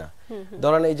ধ্বংসপ্রাপ্ত হয় না।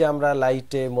 ধরেন এই যে আমরা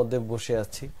লাইটের মধ্যে বসে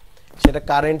আছি, সেটা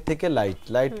কারেন্ট থেকে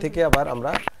লাইট থেকে আবার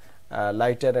আমরা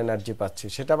লাইটের এনার্জি পাচ্ছি,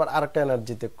 সেটা আবার আরেকটা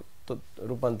এনার্জিতে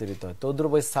রূপান্তরিত হয়। তো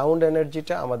তদ্রূপ ওই সাউন্ড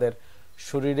এনার্জিটা আমাদের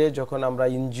শরীরে যখন আমরা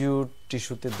ইনজিউর্ড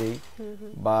টিস্যুতে দেই,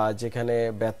 বা যেখানে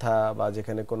ব্যথা বা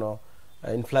যেখানে কোনো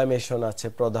ইনফ্লামেশন আছে,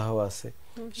 প্রদাহ আছে,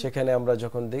 সেখানে আমরা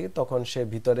যখন দিই, তখন সে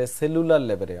ভিতরে সেলুলার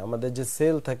লেভেলে, আমাদের যে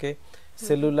সেল থাকে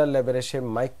সেলুলার লেভেলে সে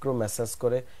মাইক্রো ম্যাসাজ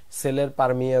করে সেলের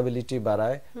পারমিয়াবিলিটি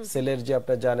বাড়ায়। সেলের যে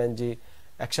আপনারা জানেন যে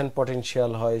অ্যাকশন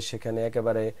পটেনশিয়াল হয়, সেখানে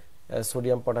একেবারে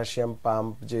সোডিয়াম পটাশিয়াম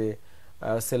পাম্প, যে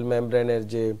সেল মেমব্রেনের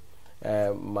যে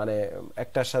মানে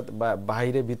একটার সাথে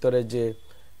বাইরে ভিতরে যে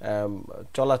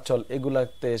চলাচল,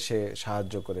 এগুলাতে সে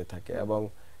সাহায্য করে থাকে। এবং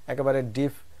একেবারে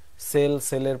ডিপ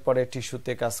সেলের পরে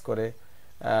টিস্যুতে কাজ করে।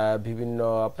 বিভিন্ন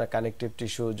আপনার কানেকটিভ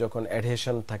টিস্যু যখন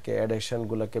অ্যাডহেশন থাকে,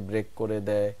 অ্যাডহেশনগুলোকে ব্রেক করে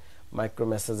দেয় মাইক্রো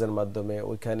ম্যাসেজের মাধ্যমে।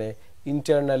 ওইখানে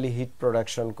ইন্টারনালি হিট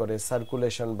প্রোডাকশন করে,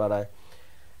 সার্কুলেশন বাড়ায়,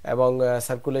 এবং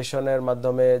সার্কুলেশনের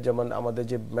মাধ্যমে যেমন আমাদের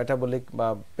যে মেটাবলিক বা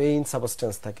পেইন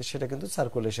সাবস্টেন্স থাকে, সেটা কিন্তু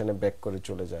সার্কুলেশনে ব্যাক করে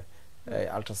চলে যায়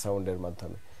আল্ট্রাসাউন্ডের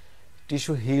মাধ্যমে।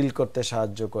 টিস্যু হিল করতে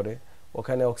সাহায্য করে,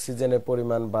 ওখানে অক্সিজেনের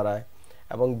পরিমাণ বাড়ায়,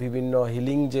 এবং বিভিন্ন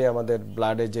হিলিং যে আমাদের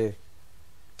ব্লাডে যে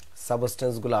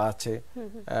সাবস্টেন্সগুলো আছে,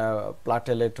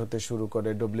 প্লাটেলেট হতে শুরু করে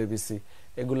ডব্লিউবিসি,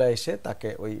 এগুলা এসে তাকে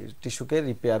ওই টিস্যুকে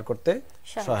রিপেয়ার করতে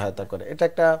সহায়তা করে। এটা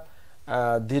একটা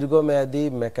দীর্ঘমেয়াদী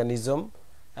মেকানিজম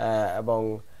এবং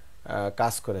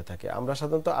কাজ করে থাকে। আমরা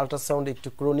সাধারণত আল্ট্রাসাউন্ড একটু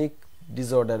ক্রনিক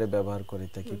ডিসঅর্ডারে ব্যবহার করে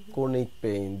থাকি, ক্রনিক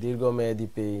পেইন, দীর্ঘমেয়াদী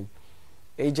পেইন,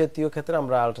 এই জাতীয় ক্ষেত্রে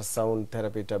আমরা আল্ট্রাসাউন্ড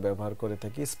থেরাপিটা ব্যবহার করে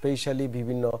থাকি। স্পেশালি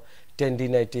বিভিন্ন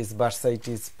টেন্ডিনাইটিস,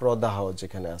 বার্সাইটিস, প্রদাহ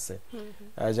যেখানে আছে,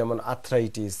 যেমন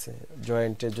আর্থ্রাইটিস,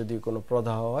 জয়েন্টে যদি কোনো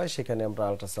প্রদাহ হয়, সেখানে আমরা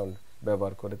আল্ট্রাসাউন্ড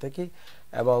ব্যবহার করে থাকি।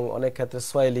 এবং অনেক ক্ষেত্রে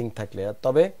সোয়েলিং থাকলে,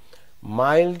 তবে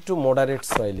মাইল্ড টু মডারেট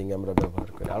সোয়েলিং আমরা ব্যবহার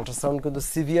করি। আল্ট্রাসাউন্ড কিন্তু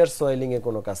সিভিয়ার সোয়েলিং এ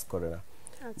কোনো কাজ করে না।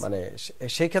 মানে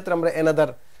সেই ক্ষেত্রে আমরা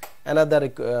এনাদার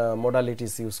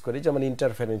মডালিটিস ইউজ করি, যেমন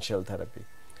ইন্টারফারেন্সিয়াল থেরাপি,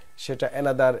 সেটা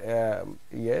এনাদার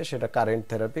সেটা কারেন্ট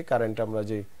থেরাপি। কারেন্ট আমরা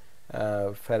যে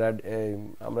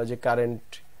আমরা যে কারেন্ট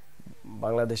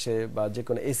বাংলাদেশে বা যে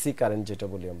কোনো এসি কারেন্ট যেটা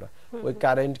বলি আমরা, ওই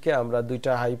কারেন্টকে আমরা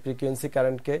দুইটা হাই ফ্রিকোয়েন্সি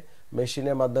কারেন্টকে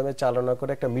মেশিনের মাধ্যমে চালনা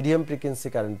করে একটা মিডিয়াম ফ্রিকোয়েন্সি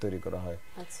কারেন্ট তৈরি করা হয়।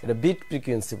 এটা বিট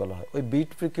ফ্রিকোয়েন্সি বলা হয়। ওই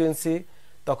বিট ফ্রিকোয়েন্সি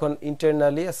তখন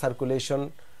ইন্টারনালি সার্কুলেশন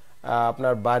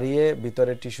আপনার বাড়িয়ে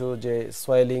ভিতরে টিস্যু যে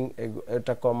সোয়েলিং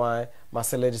এটা কমায়,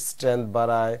 মাসেলের স্ট্রেংথ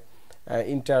বাড়ায়,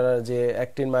 ইন্টার যে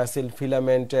অ্যাক্টিন মাসেল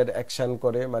ফিলামেন্টের অ্যাকশন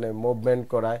করে, মানে মুভমেন্ট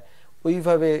করায়।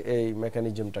 ওইভাবে এই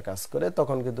মেকানিজমটা কাজ করে,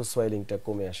 তখন কিন্তু সোয়েলিংটা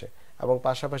কমে আসে, এবং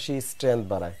পাশাপাশি স্ট্রেংথ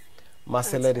বাড়ায়,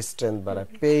 মাসেলের স্ট্রেংথ বাড়ায়,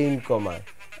 পেইন কমায়।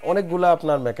 অনেকগুলো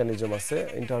আপনার মেকানিজম আছে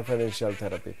ইন্টারফারেন্সিয়াল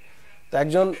থেরাপি। তো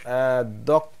একজন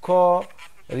দক্ষ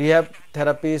রিহ্যাব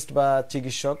থেরাপিস্ট বা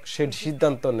চিকিৎসক সে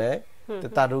সিদ্ধান্ত নেয়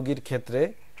তার রোগীর ক্ষেত্রে,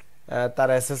 তার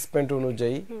অ্যাসেসমেন্ট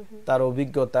অনুযায়ী, তার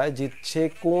অভিজ্ঞতায়, যে সে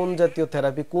কোন জাতীয়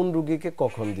থেরাপি কোন রোগীকে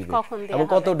কখন দিবে এবং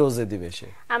কত ডোজে দিবে। সে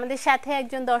আমাদের সাথে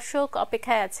একজন দর্শক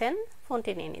অপেক্ষায় আছেন,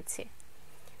 ফোনটি নিয়ে নিচ্ছি।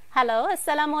 হ্যালো,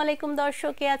 আসসালামু আলাইকুম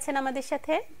দর্শক, কে আছেন আমাদের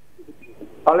সাথে?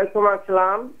 ওয়ালাইকুম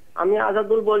আসসালাম, আমি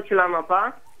আজাদুল বলছিলাম আপা।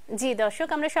 জি দর্শক,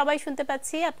 আমরা সবাই শুনতে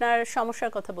পাচ্ছি, আপনার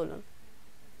সমস্যার কথা বলুন।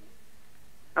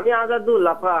 আমি আজাদুল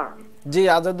আপা। জি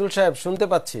আজাদুল সাহেব, শুনতে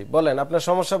পাচ্ছি, বলেন আপনার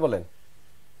সমস্যা বলেন।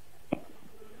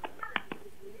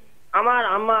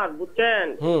 আমার বুঝছেন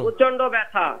প্রচন্ড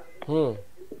ব্যথা।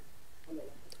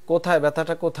 কোথায়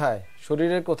ব্যথাটা, কোথায়,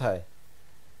 শরীরের কোথায়?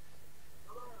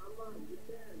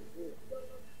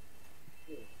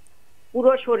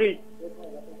 পুরো শরীর।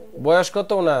 বয়স কত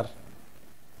ওনার?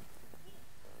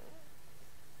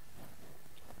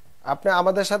 আপনি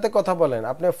আমাদের সাথে কথা বলেন,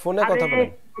 আপনি ফোনে কথা বলেন।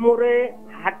 কোমরে,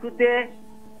 হাঁটুতে।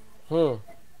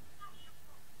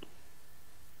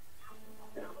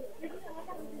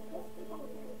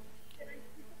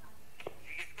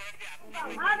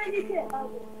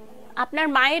 আপনার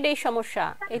মায়ের এই সমস্যা,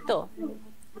 এই তো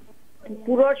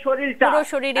পুরো শরীরটা, পুরো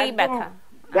শরীরেই ব্যথা,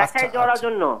 ব্যথায় জ্বরার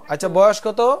জন্য। আচ্ছা বয়স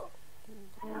কত?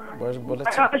 বয়স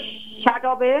বলেছেন 60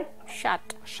 হবে।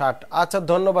 60। আচ্ছা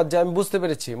ধন্যবাদ, যে আমি বুঝতে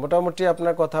পেরেছি, মোটামুটি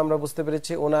আপনার কথা আমরা বুঝতে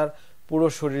পেরেছি। ওনার পুরো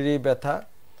শরীরেই ব্যথা,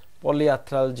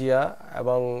 পলিআর্থ্রালজিয়া,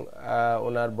 এবং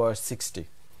ওনার বয়স 60।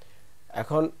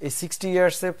 এখন এই 60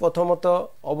 ইয়ার্সে প্রথমত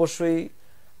অবশ্যই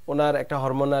ওনার একটা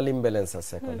হরমোনাল ইমব্যালেন্স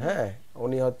আছে এখন। হ্যাঁ,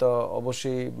 উনি হয়তো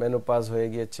অবশ্যই মেনোপজ হয়ে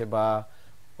গিয়েছে, বা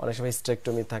অনেক সময়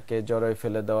হিস্টেরেক্টমি থাকে, জ্বরে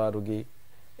ফেলে দেওয়া রোগী,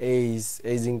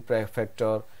 এইজিং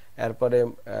ফ্যাক্টর, এরপরে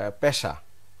পেশা,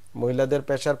 মহিলাদের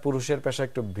পেশার পুরুষের পেশা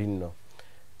একটু ভিন্ন।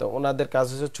 তো ওনাদের কাজ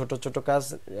হচ্ছে ছোট ছোট কাজ,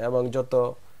 এবং যত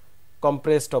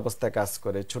কম্প্রেসড অবস্থায় কাজ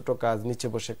করে, ছোট কাজ, নিচে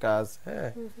বসে কাজ। হ্যাঁ,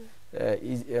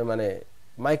 মানে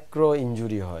মাইক্রো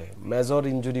ইনজুরি হয়, মেজর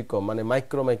ইনজুরি কম, মানে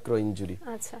মাইক্রো ইনজুরি।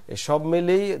 সব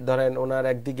মিলেই ধরেন ওনার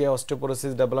একদিকে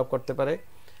অস্টিওপোরোসিস ডেভেলপ করতে পারে,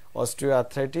 অস্টিও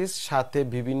আর্থ্রাইটিস, সাথে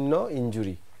বিভিন্ন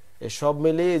ইনজুরি, এই সব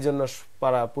মিলেই এই জন্য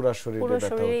পুরো শরীরে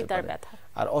ব্যথা হতে পারে।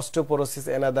 আর অস্টিওপোরোসিস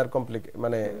এনাদার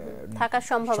মানে থাকার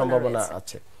সম্ভাবনা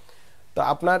আছে। তো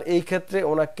আপনার এই ক্ষেত্রে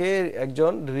ওনাকে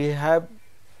একজন রিহ্যাব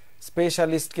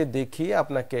স্পেশালিস্টকে দেখিয়ে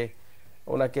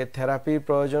ওনাকে থেরাপির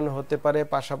প্রয়োজন হতে পারে।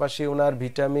 পাশাপাশি ওনার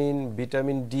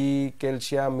ভিটামিন ডি,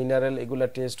 ক্যালসিয়াম, মিনারেল এগুলা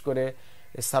টেস্ট করে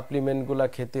সাপ্লিমেন্টগুলা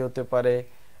খেতে হতে পারে,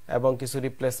 এবং কিছু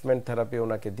রিপ্লেসমেন্ট থেরাপি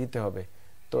ওনাকে দিতে হবে।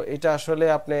 তো এটা আসলে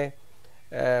আপনি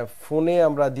ফোনে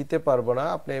আমরা দিতে পারবো না,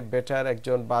 আপনি বেটার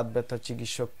একজন বাত ব্যথা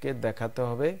চিকিৎসককে দেখাতে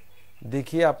হবে,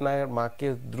 দেখিয়ে আপনার মাকে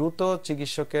দ্রুত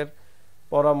চিকিৎসকের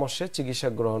পরামর্শে চিকিৎসা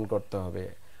গ্রহণ করতে হবে।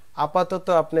 আপাতত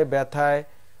আপনি ব্যথায়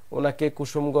ওনাকে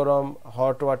কুসুম গরম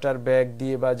হট ওয়াটার ব্যাগ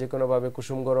দিয়ে বা যে কোনোভাবে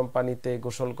কুসুম গরম পানিতে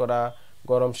গোসল করা,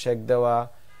 গরম সেক দেওয়া,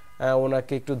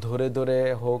 ওনাকে একটু ধরে ধরে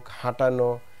হোক হাঁটানো,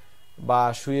 বা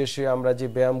শুয়ে শুয়ে আমরা যে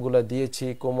ব্যায়ামগুলো দিয়েছি,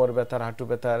 কোমর ব্যথার, হাঁটু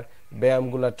ব্যথার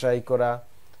ব্যায়ামগুলো ট্রাই করা,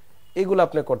 এগুলো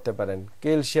আপনি করতে পারেন।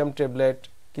 ক্যালসিয়াম ট্যাবলেট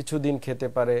কিছুদিন খেতে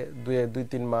পারে,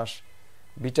 2-3 মাস।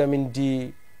 ভিটামিন ডি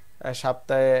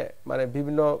সপ্তাহে, মানে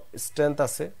বিভিন্ন স্ট্রেংথ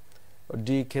আছে,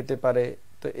 ডি খেতে পারে।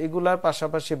 তো এগুলার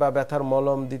পাশাপাশি, বা ব্যথার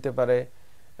মলম দিতে পারে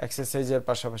এক্সারসাইজের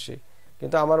পাশাপাশি।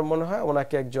 কিন্তু আমার মনে হয়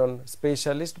ওনাকে একজন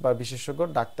স্পেশালিস্ট বা বিশেষজ্ঞ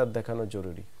ডাক্তার দেখানো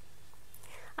জরুরি।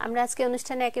 আমরা আজকে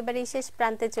অনুষ্ঠানে একেবারেই শেষ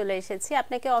প্রান্তে চলে এসেছি।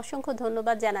 আপনাকে অসংখ্য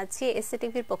ধন্যবাদ জানাচ্ছি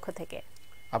এসএটিভির পক্ষ থেকে।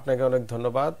 আপনাকে অনেক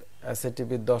ধন্যবাদ।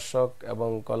 এসএটিভির দর্শক এবং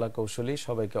কলা কৌশলী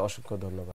সবাইকে অসংখ্য ধন্যবাদ।